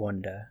me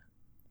wonder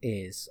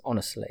is,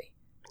 honestly,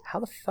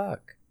 how the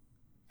fuck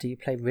do you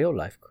play real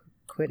life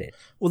Quidditch?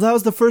 Well, that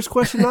was the first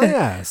question I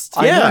asked.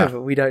 I Yeah. know,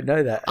 but we don't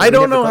know that. I We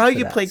don't never know got how to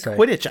you that, play so-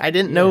 Quidditch. I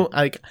didn't know.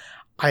 Like,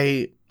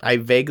 I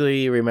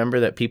vaguely remember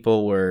that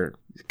people were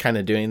kind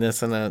of doing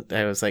this, and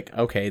I was like,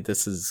 okay,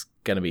 this is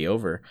gonna be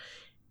over.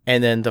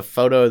 And then the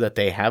photo that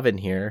they have in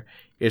here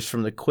is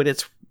from the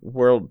Quidditch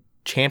World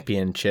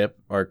Championship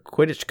or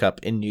Quidditch Cup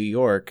in New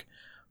York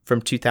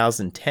from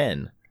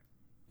 2010.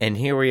 And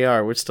here we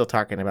are. We're still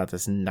talking about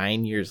this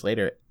 9 years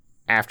later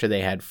after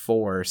they had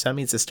 4. So that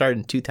means it started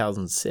in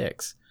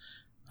 2006.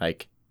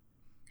 Like,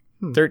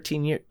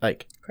 13 years.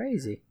 Like,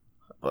 Crazy.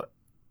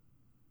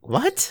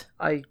 what?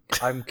 I'd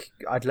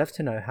love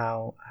to know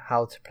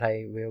how to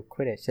play real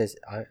Quidditch.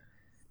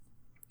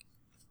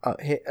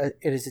 It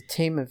is a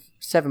team of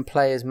 7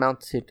 players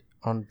mounted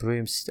on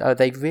brooms. Oh,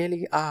 they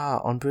really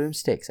are on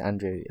broomsticks,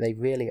 Andrew. They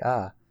really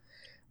are.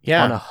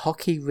 Yeah. on a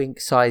hockey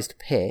rink-sized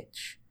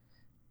pitch,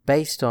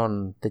 based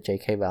on the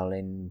J.K.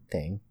 Rowling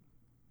thing.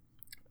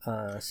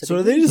 So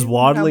are they just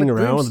waddling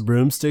around with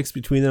broomsticks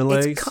between their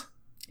legs?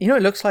 You know,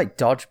 it looks like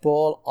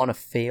dodgeball on a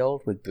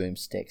field with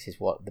broomsticks is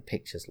what the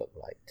pictures look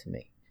like to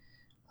me.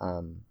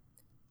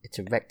 It's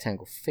a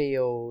rectangle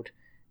field.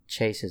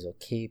 Chasers or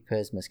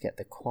keepers must get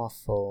the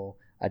quaffle.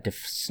 A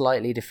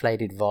slightly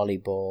deflated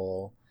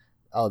volleyball.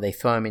 Oh, they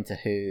throw them into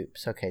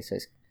hoops. Okay, so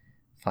it's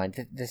fine.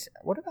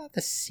 What about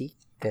the seek?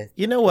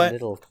 You know what? The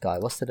little guy.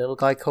 What's the little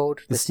guy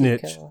called? The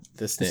snitch.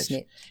 The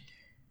snitch.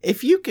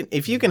 If you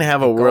can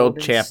have a world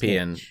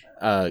champion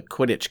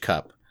Quidditch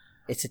Cup.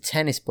 It's a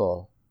tennis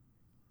ball.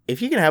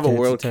 If you can have a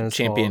world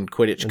champion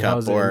Quidditch Cup, how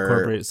does it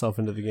incorporate itself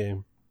into the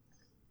game?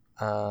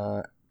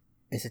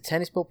 It's a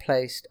tennis ball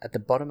placed at the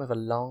bottom of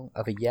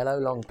a yellow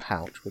long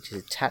pouch, which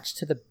is attached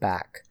to the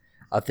back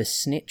of the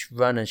snitch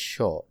runner's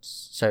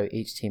shorts. So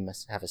each team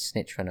must have a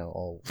snitch runner,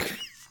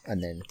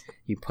 and then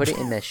you put it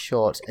in their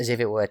shorts as if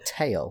it were a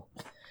tail.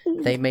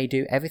 They may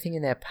do everything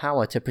in their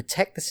power to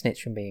protect the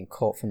snitch from being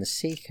caught from the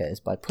seekers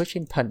by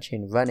pushing,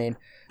 punching, running,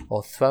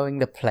 or throwing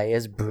the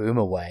player's broom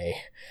away.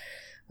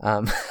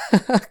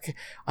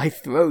 I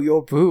throw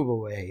your broom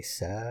away,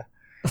 sir.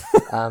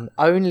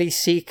 Only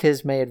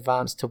seekers may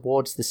advance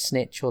towards the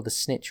snitch or the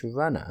snitch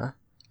runner,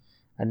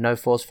 and no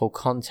forceful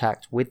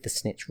contact with the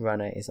snitch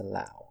runner is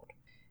allowed.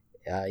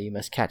 You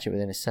must catch it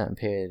within a certain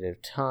period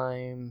of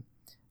time.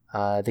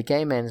 The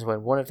game ends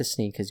when one of the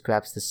sneakers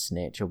grabs the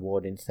snitch,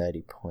 awarding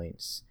 30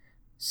 points.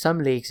 Some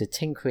leagues are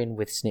tinkering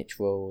with snitch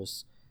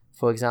rules.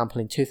 For example,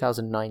 in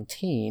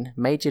 2019,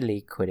 Major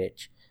League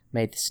Quidditch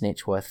made the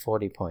snitch worth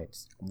 40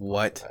 points.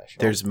 What?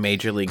 There's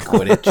Major League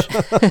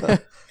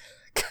Quidditch?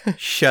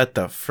 Shut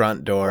the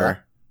front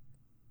door.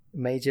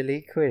 Major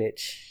League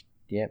Quidditch.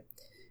 Yep.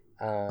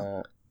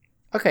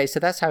 Okay, so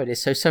that's how it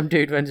is. So some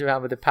dude runs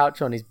around with a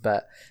pouch on his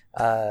butt,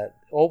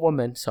 or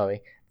woman,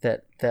 sorry,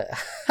 that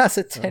has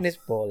a tennis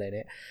ball in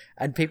it,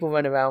 and people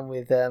run around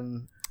with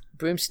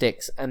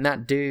broomsticks, and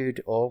that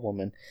dude or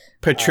woman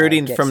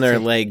protruding from their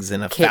legs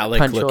in a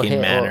phallic-looking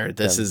manner.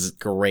 This is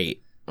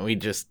great. I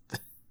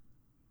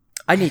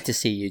need to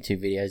see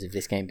YouTube videos of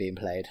this game being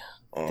played.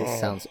 This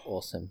sounds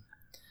awesome.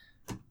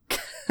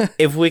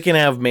 If we can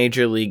have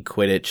Major League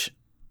Quidditch,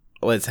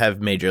 let's have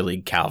Major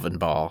League Calvin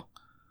Ball.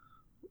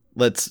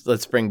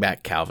 Let's bring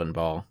back Calvin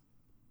Ball.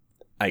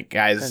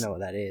 Guys, I don't know what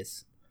that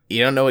is.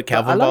 You don't know what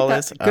Calvin Ball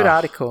is? Good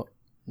article.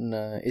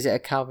 No, is it a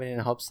Calvin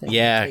and Hobbes thing?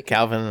 Yeah,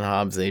 Calvin and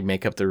Hobbes. They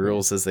make up the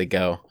rules as they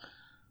go.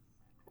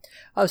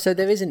 Oh, so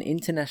there is an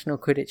International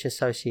Quidditch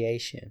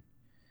Association,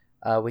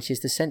 which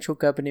is the central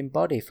governing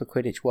body for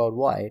Quidditch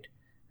worldwide,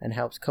 and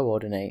helps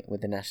coordinate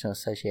with the national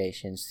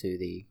associations through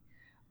the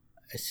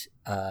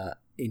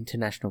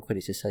International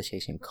Quidditch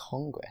Association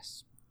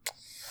Congress.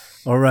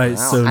 All right,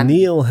 Wow. so And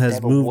Neil has they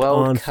have a moved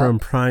World on Cup. from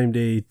Prime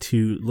Day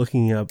to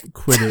looking up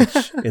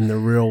Quidditch in the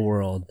real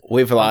world.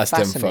 We've lost him,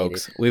 fascinated.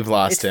 folks. We've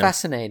lost It's him.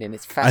 fascinating.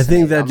 It's I fascinating.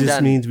 think that I'm just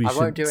done. means we I won't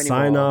should do any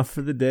sign more. off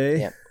for the day.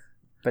 Yeah.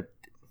 But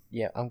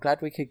yeah, I'm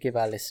glad we could give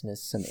our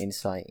listeners some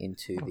insight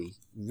into the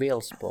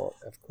real sport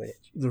of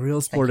Quidditch. The real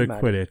sport you, of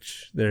Maddie.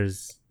 Quidditch.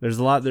 There's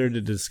a lot there to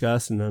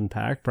discuss and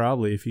unpack.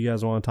 Probably, if you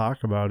guys want to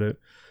talk about it,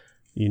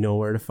 you know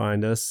where to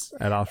find us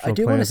at Optional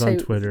do wanna Plans on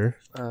say- Twitter.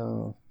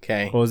 Oh,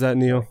 Okay. What was that,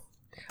 Neil?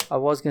 I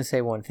was going to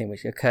say one thing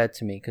which occurred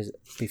to me because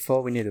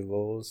before we knew the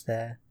rules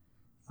there,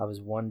 I was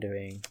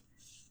wondering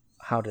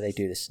how do they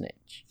do the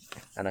snitch?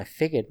 And I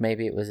figured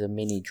maybe it was a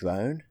mini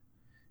drone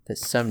that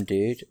some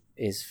dude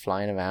is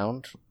flying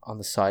around on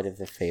the side of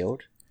the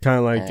field. Kind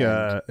of like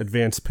And-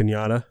 Advanced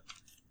Pinata.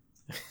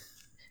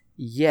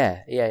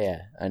 Yeah.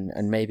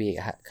 And maybe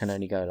it can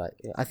only go like...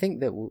 I think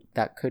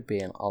that could be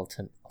an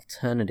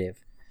alternative,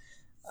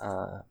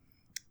 a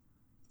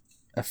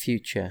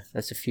future.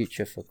 That's a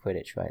future for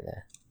Quidditch right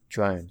there.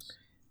 Drones.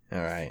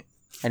 All right.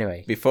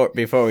 Anyway. Before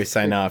we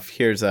sign off,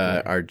 here's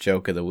our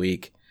joke of the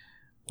week.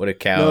 What do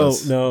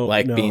cows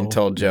being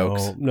told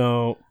jokes?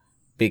 No.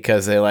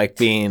 Because they like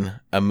being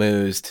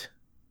amused.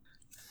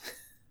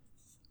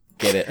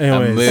 Get it?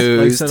 Anyways,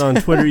 Amused. like I said, on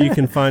Twitter, you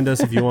can find us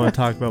if you want to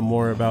talk about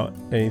more about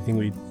anything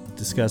we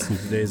discussed in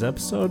today's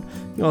episode.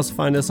 You can also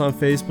find us on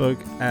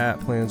Facebook at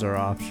Plans Are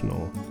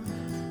Optional.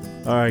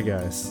 All right,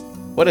 guys.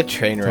 What a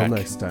train Till wreck.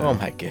 next time. Oh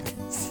my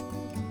goodness.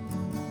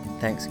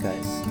 Thanks,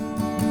 guys.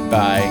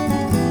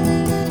 Bye.